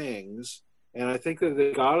number of things. And I think that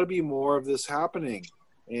there got to be more of this happening.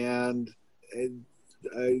 And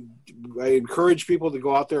I encourage people to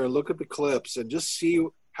go out there and look at the clips and just see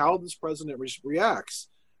how this president reacts.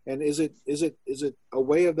 And is it a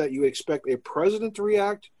way of that you expect a president to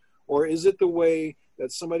react, or is it the way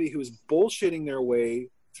that somebody who's bullshitting their way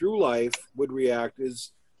through life would react?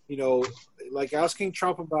 Is, like asking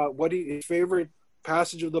Trump about what his favorite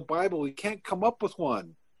passage of the Bible. He can't come up with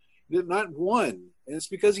one, not one. And it's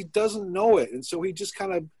because he doesn't know it. And so he just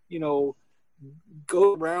kind of,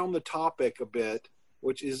 go around the topic a bit,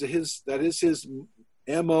 which is his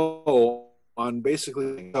MO on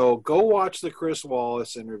basically. So go watch the Chris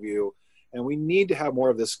Wallace interview. And we need to have more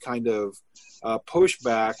of this kind of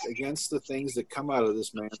pushback against the things that come out of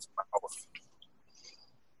this man's mouth.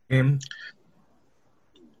 Kim,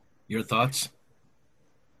 your thoughts?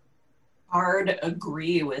 Hard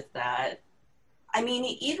agree with that. I mean,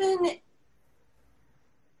 even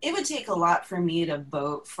it would take a lot for me to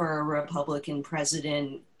vote for a Republican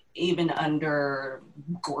president, even under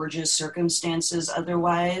gorgeous circumstances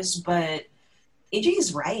otherwise. But AJ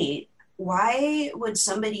is right. Why would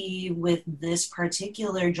somebody with this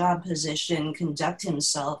particular job position conduct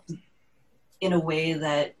himself in a way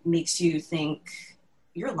that makes you think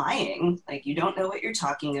you're lying? Like, you don't know what you're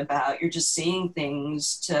talking about. You're just saying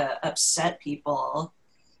things to upset people.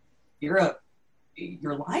 You're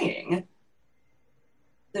lying.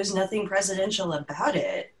 there's nothing presidential about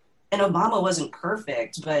it. And Obama wasn't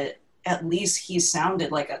perfect, but at least he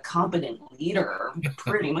sounded like a competent leader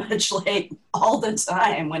pretty much like all the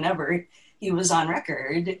time whenever he was on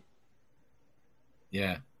record.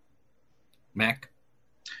 Yeah. Mac?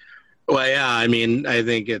 Well, yeah, I mean, I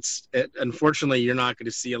think unfortunately, you're not going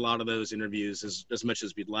to see a lot of those interviews as much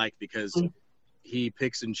as we'd like, because he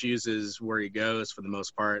picks and chooses where he goes for the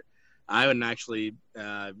most part. I would actually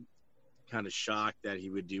kind of shocked that he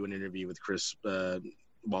would do an interview with Chris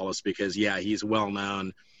Wallace, because, yeah, he's well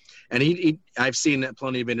known. And I've seen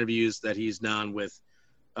plenty of interviews that he's done with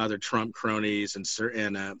other Trump cronies and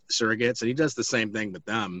surrogates, and he does the same thing with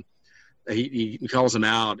them. He calls them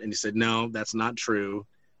out, and he said, no, that's not true.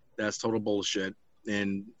 That's total bullshit,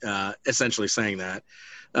 and essentially saying that.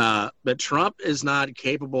 But Trump is not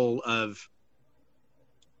capable of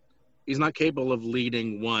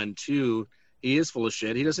leading. One, two, he is full of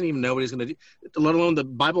shit. He doesn't even know what he's going to do, let alone the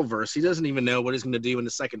Bible verse. He doesn't even know what he's going to do in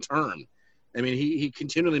the second term. I mean, he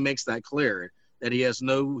continually makes that clear that he has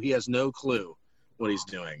no clue what he's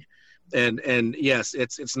doing. And yes,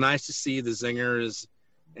 it's nice to see the zingers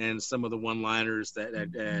and some of the one-liners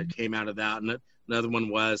that came out of that. And another one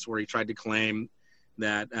was where he tried to claim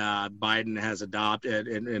that Biden has adopted,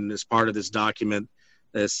 and as part of this document,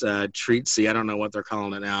 this treaty, I don't know what they're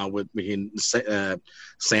calling it now, between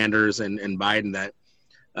Sanders and Biden, that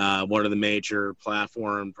one of the major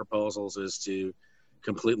platform proposals is to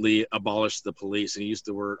completely abolish the police. And he used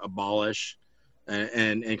the word abolish.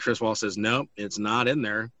 And Chris Wallace says, no, it's not in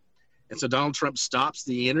there. And so Donald Trump stops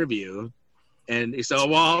the interview, and he said, oh,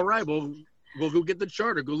 well, all right, we'll go get the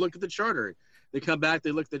charter. Go look at the charter. They come back,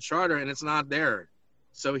 they look at the charter, and it's not there.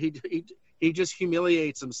 So he just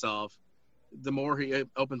humiliates himself the more he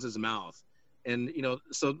opens his mouth. And,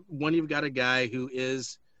 so when you've got a guy who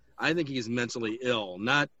I think he's mentally ill,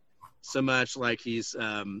 not so much like he's,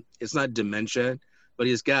 it's not dementia, but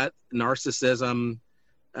he's got narcissism,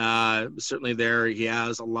 certainly there. He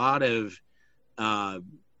has a lot of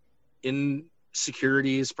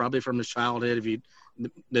insecurities, probably from his childhood.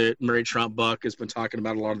 The Mary Trump book has been talking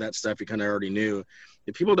about a lot of that stuff you kind of already knew.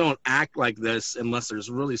 If people don't act like this unless there's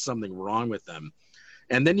really something wrong with them.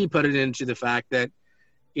 And then you put it into the fact that,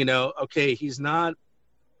 okay, he's not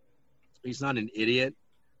an idiot,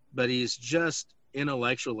 but he's just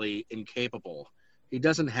intellectually incapable. He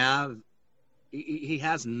doesn't have, he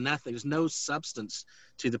has nothing. There's no substance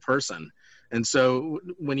to the person. And so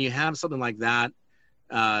when you have something like that,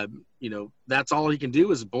 that's all he can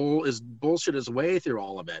do is bullshit his way through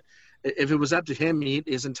all of it. If it was up to him,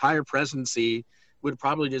 his entire presidency would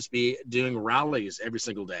probably just be doing rallies every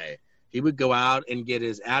single day. He would go out and get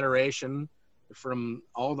his adoration from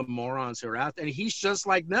all the morons who are out there. And he's just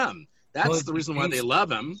like them. That's the reason why they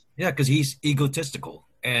love him. Yeah, because he's egotistical.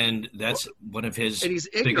 And that's one of his and he's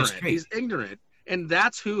ignorant. He's ignorant. And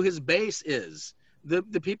that's who his base is. The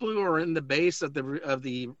people who are in the base of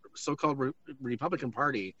the so-called Republican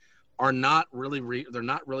Party are not really they're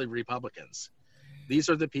not really Republicans. These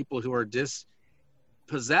are the people who are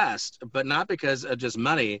dispossessed, but not because of just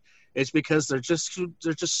money. It's because they're just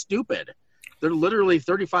stupid. They're literally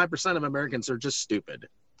 35% of Americans are just stupid.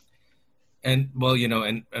 And well,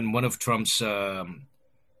 and one of Trump's one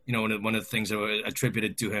of the things that were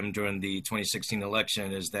attributed to him during the 2016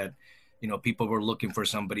 election is that people were looking for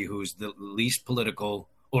somebody who's the least political,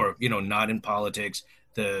 or not in politics,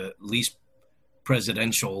 the least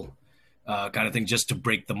presidential kind of thing, just to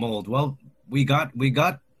break the mold. Well, we got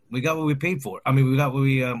what we paid for. I mean, we got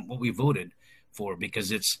what we voted for,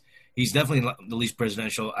 because he's definitely the least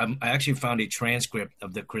presidential. I actually found a transcript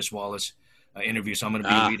of the Chris Wallace interview, so I'm going to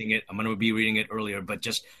be reading it. I'm going to be reading it earlier, but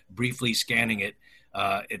just briefly scanning it.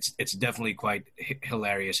 It's definitely quite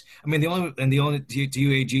hilarious. I mean, the only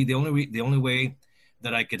way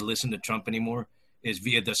that I could listen to Trump anymore is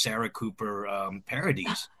via the Sarah Cooper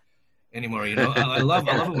parodies anymore. I love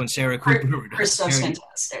it when Sarah Cooper. Her stuff's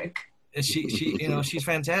fantastic. She she's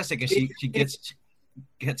fantastic, and she gets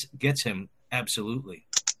him absolutely.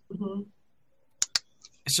 Mm-hmm.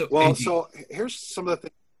 So here's some of the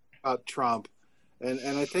things about Trump, and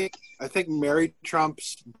I think Mary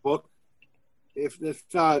Trump's book, if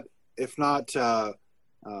not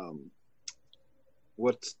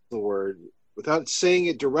what's the word, without saying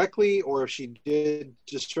it directly, or if she did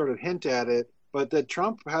just sort of hint at it, but that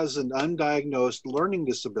Trump has an undiagnosed learning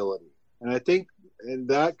disability. And I think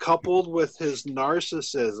that, coupled with his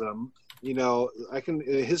narcissism,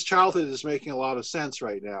 his childhood is making a lot of sense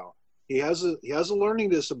right now. He has a learning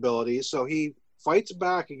disability, so he fights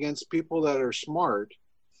back against people that are smart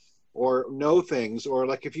or know things, or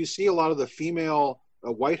like if you see a lot of the female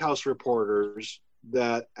White House reporters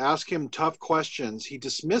that ask him tough questions, he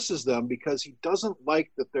dismisses them because he doesn't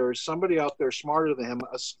like that there is somebody out there smarter than him,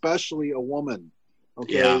 especially a woman.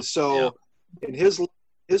 Okay, Yeah, so in his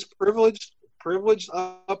privileged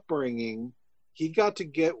upbringing, he got to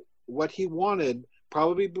get what he wanted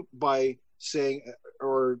probably by saying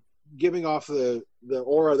or giving off the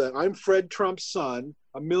aura that I'm Fred Trump's son,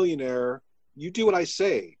 a millionaire. You do what I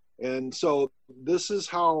say, and so this is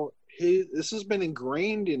how this has been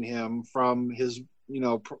ingrained in him from his,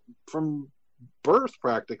 from birth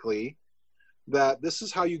practically, that this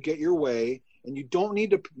is how you get your way, and you don't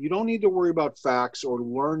need to worry about facts or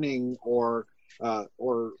learning or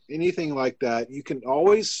anything like that. You can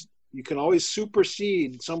always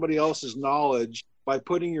supersede somebody else's knowledge by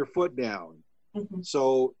putting your foot down. Mhm.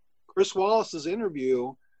 So Chris Wallace's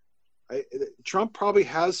interview, Trump probably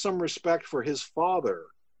has some respect for his father,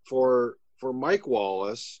 for Mike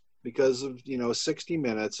Wallace, because of 60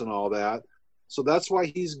 Minutes and all that. So that's why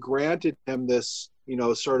he's granted him this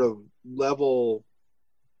sort of level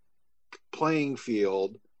playing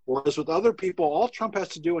field. Whereas with other people, all Trump has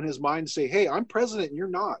to do in his mind is say, "Hey, I'm president and you're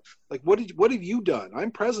not. Like, what have you done?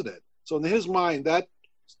 I'm president." So in his mind, that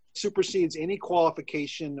supersedes any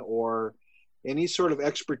qualification or any sort of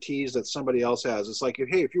expertise that somebody else has. It's like,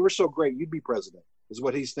 hey, if you were so great, you'd be president, is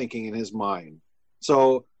what he's thinking in his mind.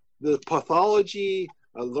 So the pathology,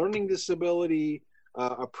 a learning disability,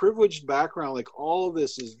 a privileged background, like all of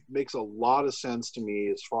this makes a lot of sense to me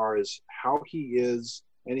as far as how he is.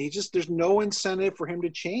 And there's no incentive for him to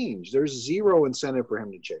change. There's zero incentive for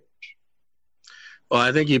him to change. Well,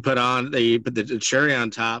 I think you put the cherry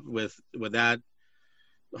on top with that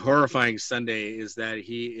horrifying Sunday is that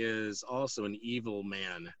he is also an evil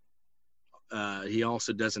man. He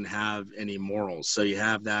also doesn't have any morals. So you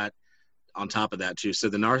have that on top of that too. So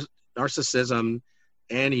the narcissism,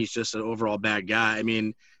 and he's just an overall bad guy. I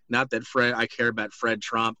mean, not that I care about Fred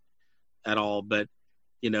Trump at all, but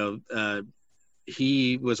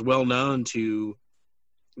he was well known to,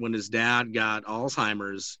 when his dad got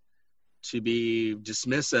Alzheimer's, to be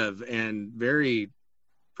dismissive and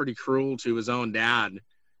pretty cruel to his own dad,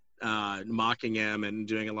 mocking him and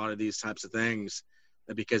doing a lot of these types of things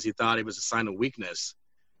because he thought it was a sign of weakness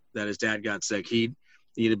that his dad got sick. He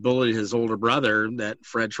bullied his older brother, that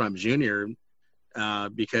Fred Trump Jr.,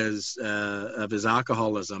 because of his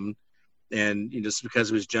alcoholism, and just because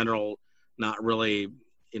of his general, not really,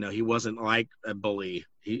 he wasn't like a bully.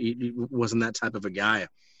 He wasn't that type of a guy.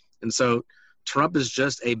 And so Trump is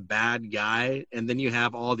just a bad guy. And then you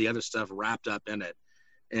have all the other stuff wrapped up in it.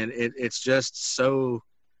 And it's just so,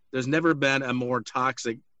 there's never been a more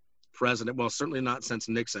toxic president. Well, certainly not since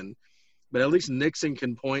Nixon, but at least Nixon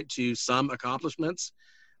can point to some accomplishments.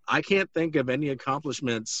 I can't think of any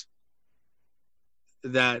accomplishments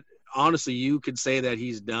that honestly you could say that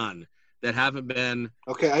he's done that haven't been.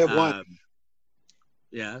 Okay, I have one.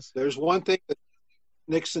 Yes. There's one thing that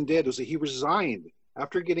Nixon did was that he resigned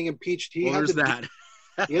after getting impeached. He had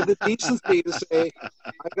the decency to say,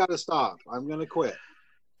 "I've got to stop. I'm going to quit."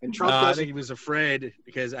 And Trump, I think he was afraid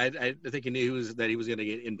because I think he knew that he was going to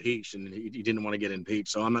get impeached, and he didn't want to get impeached.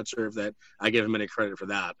 So I'm not sure if that I give him any credit for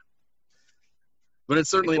that. But it's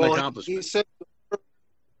certainly an accomplishment. He said,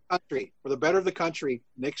 for the better of the country,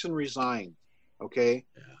 Nixon resigned. Okay,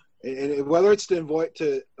 and whether it's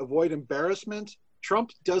to avoid embarrassment,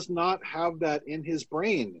 Trump does not have that in his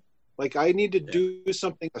brain. Like, I need to do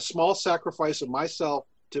something, a small sacrifice of myself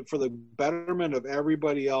for the betterment of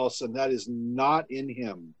everybody else, and that is not in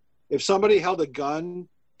him. If somebody held a gun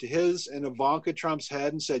to his and Ivanka Trump's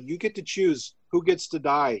head and said, "You get to choose who gets to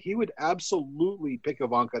die," he would absolutely pick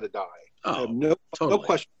Ivanka to die. Oh, no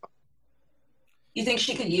question. You think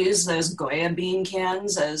she could use those Goya bean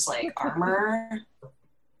cans as like armor?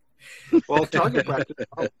 Well, target practice.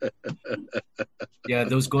 Yeah,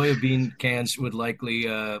 those Goya bean cans would likely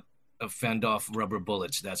fend off rubber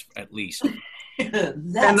bullets. That's at least.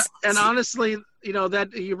 and honestly, that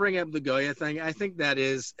you bring up the Goya thing, I think that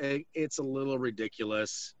it's a little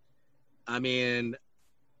ridiculous. I mean,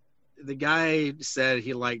 the guy said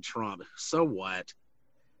he liked Trump. So what?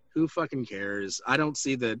 Who fucking cares? I don't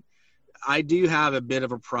see that. I do have a bit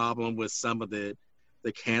of a problem with some of the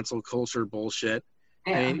cancel culture bullshit.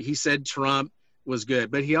 Yeah. I mean, he said Trump was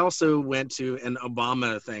good, but he also went to an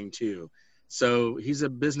Obama thing too. So he's a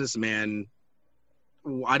businessman.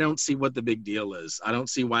 I don't see what the big deal is. I don't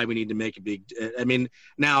see why we need to make a big. I mean,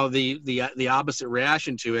 now the opposite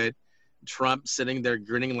reaction to it, Trump sitting there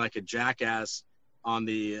grinning like a jackass on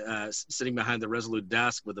the sitting behind the Resolute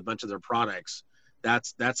desk with a bunch of their products.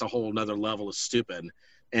 That's a whole nother level of stupid.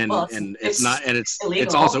 And it's not, and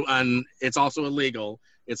it's also illegal.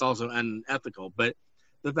 It's also unethical. But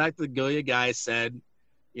the fact that the Goya guy said,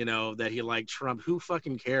 you know, that he liked Trump, who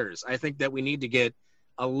fucking cares? I think that we need to get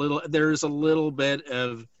there's a little bit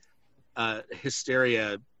of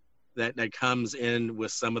hysteria that comes in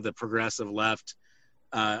with some of the progressive left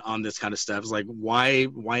on this kind of stuff. It's like, why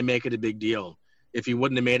make it a big deal? If you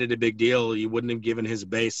wouldn't have made it a big deal, you wouldn't have given his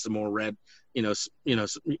base some more red, some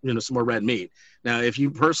more red meat. Now, if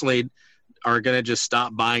you personally are going to just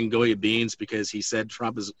stop buying Goya beans because he said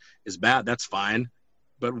Trump is bad, that's fine.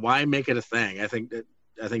 But why make it a thing? I think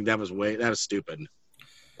that was stupid.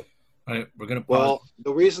 All right, we're going to pause. Well,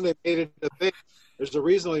 the reason they made it a thing, there's a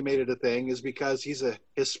reason they made it a thing is because he's a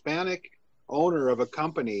Hispanic owner of a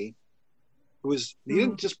company he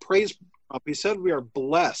didn't just praise Trump. He said we are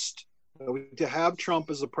blessed to have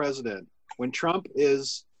Trump as the president. When Trump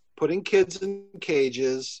is putting kids in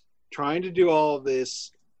cages, trying to do all of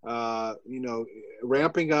this,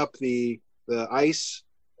 ramping up the ICE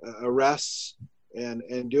arrests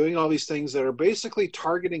and doing all these things that are basically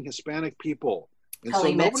targeting Hispanic people. And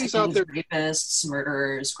Calling so nobody's out there. Rapists,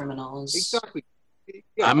 murderers, criminals. Exactly.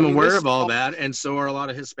 Yeah, I'm aware of all that, and so are a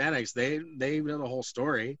lot of Hispanics. They know the whole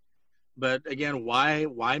story. But again, why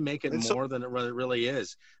make it more than it really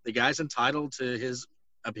is? The guy's entitled to his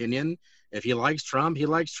opinion. If he likes Trump, he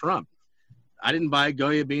likes Trump. I didn't buy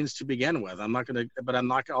Goya beans to begin with. I'm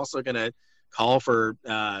not also gonna call for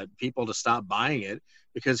people to stop buying it,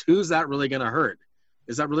 because who's that really gonna hurt?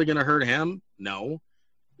 Is that really gonna hurt him? No.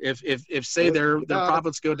 If say their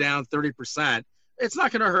profits go down 30%, it's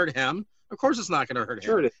not gonna hurt him. Of course, it's not gonna hurt him.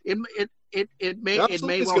 Sure It may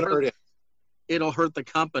well hurt him. It'll hurt the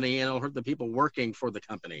company, and it'll hurt the people working for the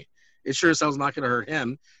company. It sure as hell's not going to hurt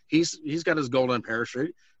him. He's got his golden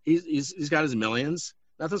parachute. He's got his millions.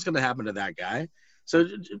 Nothing's going to happen to that guy. So,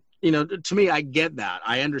 to me, I get that.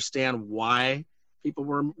 I understand why people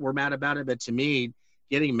were mad about it, but to me,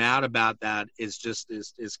 getting mad about that is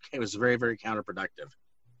very, very counterproductive.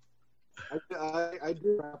 I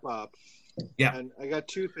do wrap up. Yeah. And I got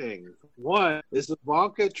two things. One is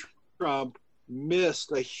Ivanka Trump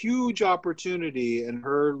missed a huge opportunity in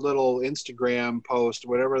her little Instagram post,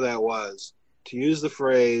 whatever that was, to use the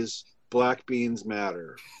phrase "Black beans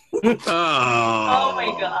matter." Oh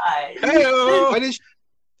my God! Why did she,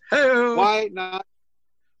 why not?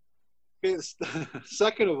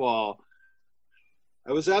 Second of all,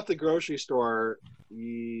 I was at the grocery store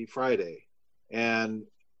Friday, and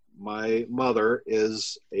my mother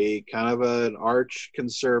is a kind of an arch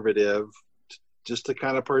conservative, just the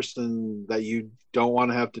kind of person that you don't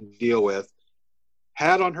want to have to deal with,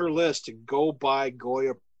 had on her list to go buy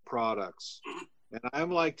Goya products. And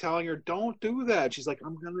I'm like telling her, don't do that. She's like,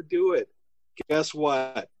 I'm going to do it. Guess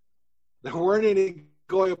what? There weren't any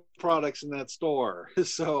Goya products in that store.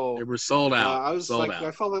 So they were sold out. I felt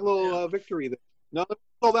like a little victory. No, they're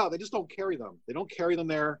sold out. They just don't carry them. They don't carry them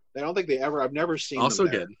there. I don't think I've never seen also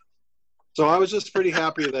them there. Good. So I was just pretty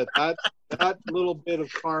happy that little bit of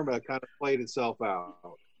karma kind of played itself out.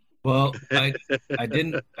 Well, I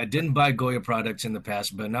didn't buy Goya products in the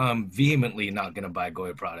past, but now I'm vehemently not going to buy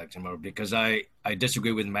Goya products anymore, because I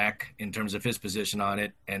disagree with Mac in terms of his position on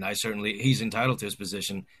it, and he's entitled to his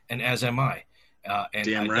position, and as am I. And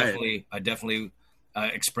Damn right. I definitely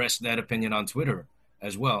expressed that opinion on Twitter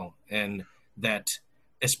as well, and that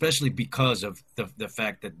especially because of the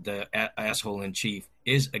fact that the asshole in chief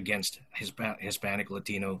is against Hispanic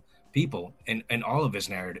Latino people and all of his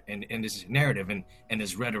narrative and his narrative and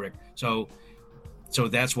his rhetoric. So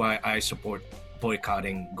that's why I support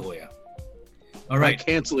boycotting Goya. All right. I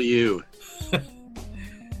cancel you.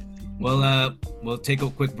 Well, we'll take a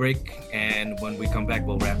quick break, and when we come back,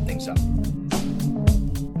 we'll wrap things up.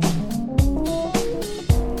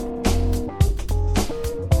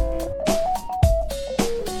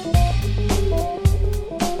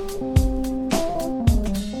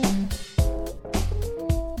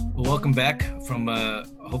 Welcome back from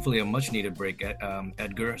hopefully a much needed break,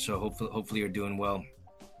 Edgar. So hopefully you're doing well.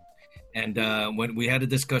 And when we had a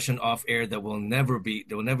discussion off air that will never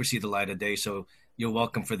see the light of day. So you're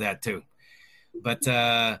welcome for that too. But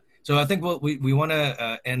so I think we want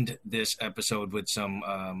to end this episode with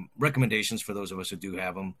some recommendations for those of us who do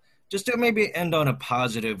have them, just to maybe end on a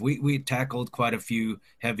positive. We tackled quite a few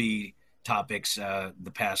heavy topics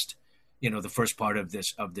the past, the first part of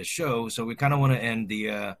this show. So we kind of want to end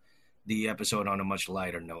the episode on a much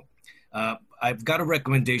lighter note. I've got a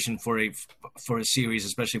recommendation for a series,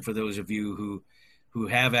 especially for those of you who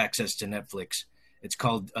have access to Netflix. It's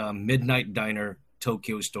called Midnight Diner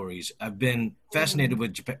Tokyo Stories. I've been fascinated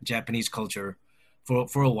with Japanese culture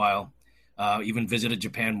for a while. Even visited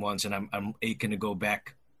Japan once, and I'm aching to go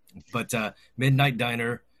back. But Midnight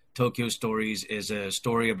Diner Tokyo Stories is a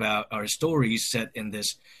story about our stories set in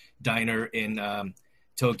this diner in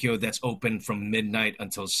Tokyo that's open from midnight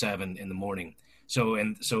until 7 in the morning.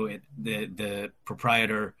 The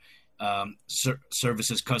proprietor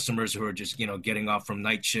services customers who are just getting off from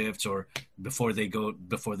night shifts or before they go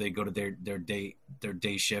to their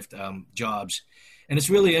day shift jobs, and it's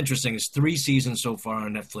really interesting. It's 3 seasons so far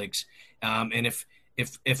on Netflix, and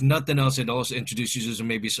if nothing else, it also introduces you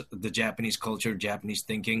maybe the Japanese culture, Japanese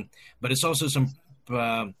thinking, but it's also some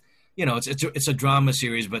it's a drama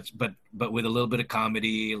series, but with a little bit of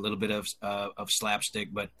comedy, a little bit of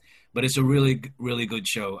slapstick, but it's a really, really good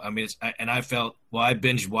show. I mean, I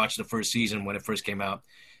binge watched the first season when it first came out,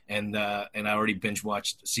 and I already binge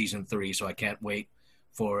watched season 3, so I can't wait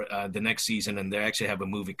for the next season. And they actually have a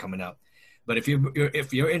movie coming out. But if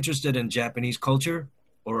you're interested in Japanese culture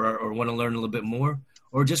or want to learn a little bit more,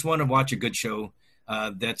 or just want to watch a good show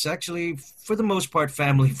that's actually for the most part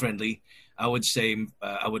family friendly, I would say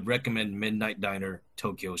I would recommend Midnight Diner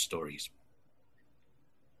Tokyo Stories.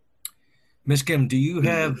 Miss Kim, do you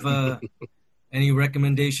have any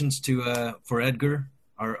recommendations for Edgar,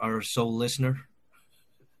 our sole listener?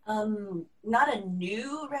 Not a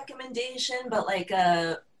new recommendation, but like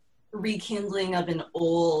a rekindling of an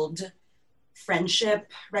old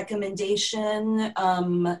friendship recommendation.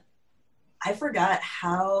 I forgot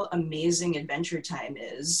how amazing Adventure Time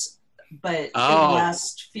is, but in the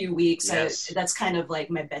last few weeks, yes. That's kind of like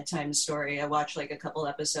my bedtime story. I watch like a couple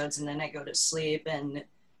episodes and then I go to sleep, and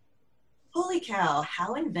holy cow,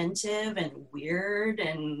 how inventive and weird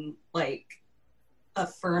and like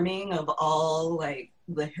affirming of all like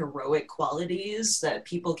the heroic qualities that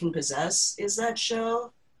people can possess is that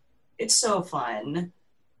show. It's so fun.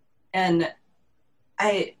 And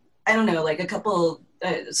I don't know, like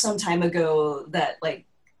some time ago that like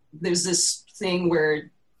there's this thing where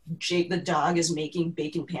Jake the dog is making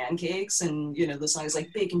bacon pancakes, and the song is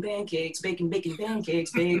like bacon pancakes, bacon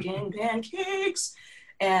pancakes, bacon pancakes.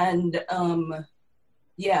 And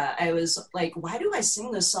I was like, why do I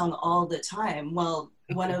sing this song all the time? Well,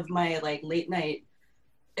 one of my like late night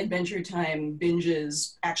Adventure Time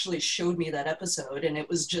binges actually showed me that episode, and it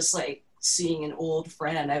was just like seeing an old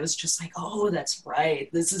friend. I was just like, oh, that's right.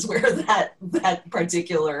 This is where that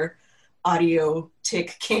particular audio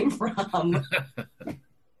tick came from.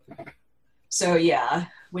 So yeah,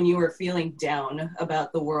 when you were feeling down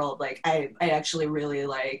about the world, like I actually really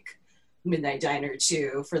like Midnight Diner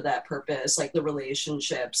too for that purpose. Like the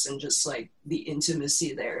relationships and just like the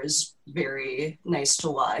intimacy there is very nice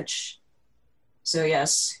to watch. So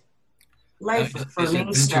yes, life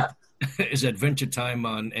affirming stuff. Is Adventure Time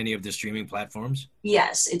on any of the streaming platforms?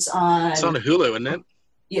 Yes, it's on Hulu, isn't it?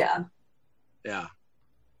 Yeah. Yeah.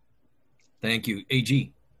 Thank you.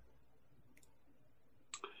 AG.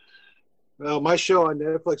 Well, my show on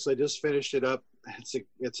Netflix, I just finished it up.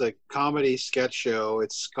 It's a comedy sketch show.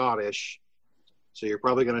 It's Scottish, so you're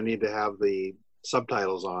probably going to need to have the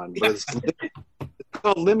subtitles on. But it's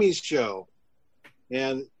called Limmy's Show,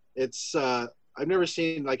 and it's I've never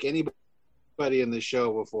seen like anybody in the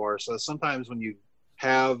show before. So sometimes when you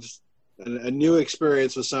have a new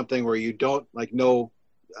experience with something where you don't like know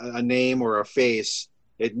a name or a face,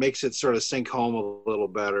 it makes it sort of sink home a little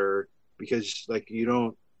better, because like you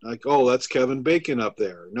don't like, oh, that's Kevin Bacon up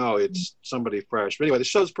there. No, it's somebody fresh. But anyway, the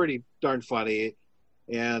show's pretty darn funny,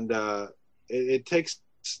 and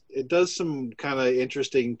it does some kind of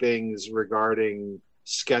interesting things regarding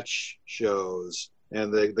sketch shows.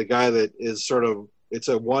 And the guy that is sort of, it's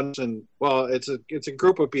a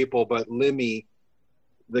group of people, but Limmy,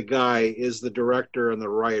 the guy, is the director and the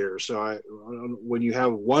writer. So when you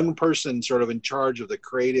have one person sort of in charge of the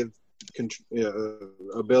creative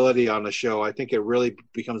ability on the show, I think it really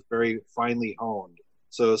becomes very finely honed.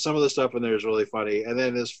 So some of the stuff in there is really funny. And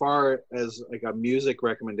then as far as like a music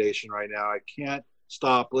recommendation right now, I can't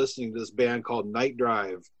stop listening to this band called Night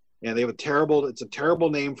Drive. And they have it's a terrible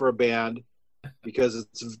name for a band because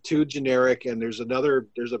it's too generic. And there's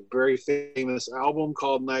a very famous album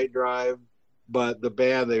called Night Drive, but the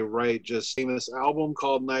band they write just famous album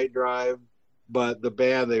called Night Drive, but the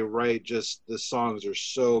band they write just, the songs are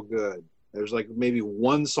so good. There's like maybe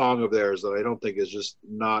one song of theirs that I don't think is just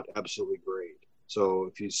not absolutely great. So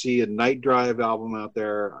if you see a Night Drive album out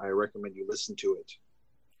there, I recommend you listen to it.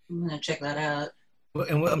 I'm going to check that out.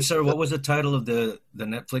 And I'm sorry, what was the title of the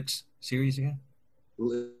Netflix series again?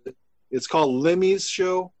 It's called Limmy's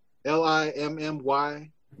Show,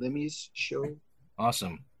 Limmy, Limmy's Show.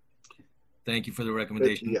 Awesome. Thank you for the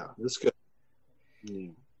recommendation. Yeah, that's good. Yeah.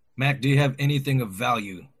 Mac, do you have anything of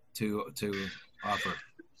value to offer?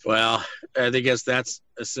 Well, I guess that's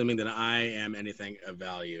assuming that I am anything of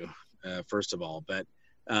value, first of all. But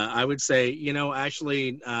I would say,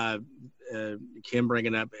 actually, Kim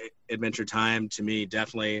bringing up Adventure Time, to me,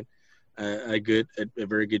 definitely a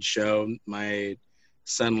very good show. My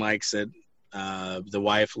son likes it. The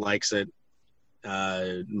wife likes it.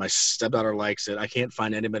 My stepdaughter likes it. I can't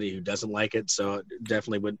find anybody who doesn't like it, so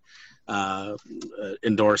definitely would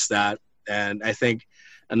endorse that. And I think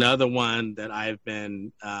another one that I've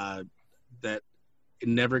been that it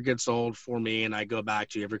never gets old for me, and I go back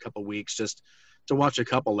to every couple of weeks just to watch a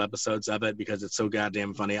couple episodes of it because it's so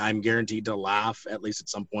goddamn funny. I'm guaranteed to laugh at least at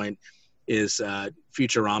some point. Is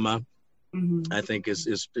Futurama. I think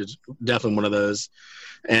is definitely one of those,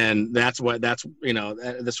 and that's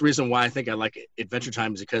the reason why I think I like Adventure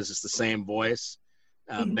Time is because it's the same voice.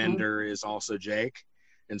 Bender is also Jake,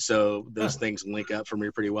 and so those things link up for me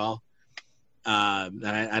pretty well. And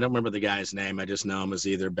I don't remember the guy's name. I just know him as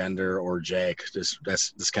either Bender or Jake.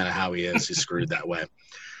 That's kind of how he is. He's screwed that way.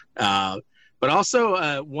 But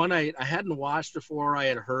also one I hadn't watched before. I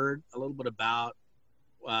had heard a little bit about,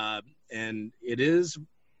 and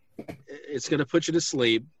it's going to put you to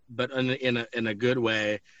sleep, but in a good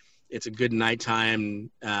way. It's a good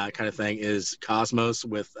nighttime kind of thing. Is Cosmos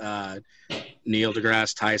with Neil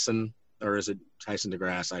deGrasse Tyson, or is it Tyson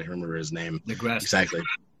deGrasse? I don't remember his name. deGrasse. Exactly.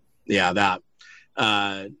 Yeah, that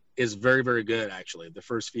is very, very good. Actually, the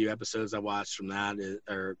first few episodes I watched from that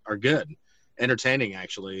are good, entertaining.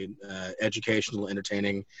 Actually, educational,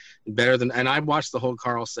 entertaining, better than. And I watched the whole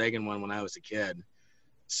Carl Sagan one when I was a kid.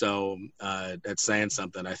 So that's saying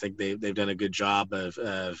something. I think they've done a good job of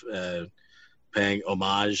paying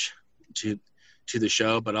homage to the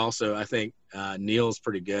show, but also I think Neil's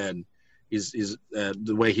pretty good. He's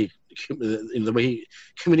the way he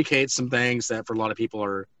communicates some things that for a lot of people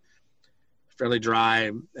are fairly dry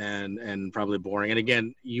and probably boring. And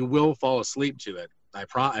again, you will fall asleep to it. I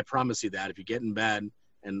promise you that. If you get in bed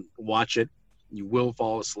and watch it, you will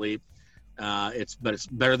fall asleep. It's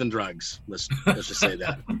better than drugs. Let's just say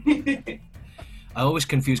that. I always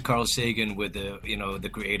confuse Carl Sagan with the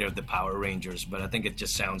creator of the Power Rangers, but I think it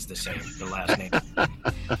just sounds the same, the last name.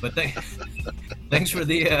 But thanks for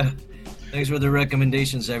the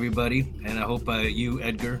recommendations, everybody, and I hope you,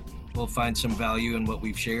 Edgar, will find some value in what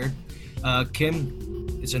we've shared.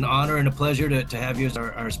 Kim, it's an honor and a pleasure to have you as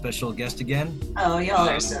our special guest again. Oh, y'all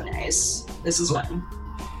are so nice. This is fun.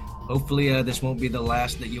 Hopefully this won't be the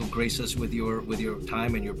last that you'll grace us with your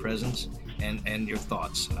time and your presence and your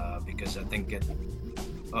thoughts, because I think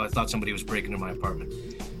I thought somebody was breaking into my apartment.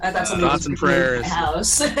 I thought somebody thoughts and prayers.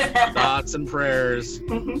 House. Thoughts and prayers.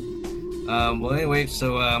 Well, anyway,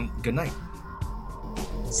 so good night.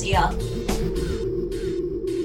 See ya.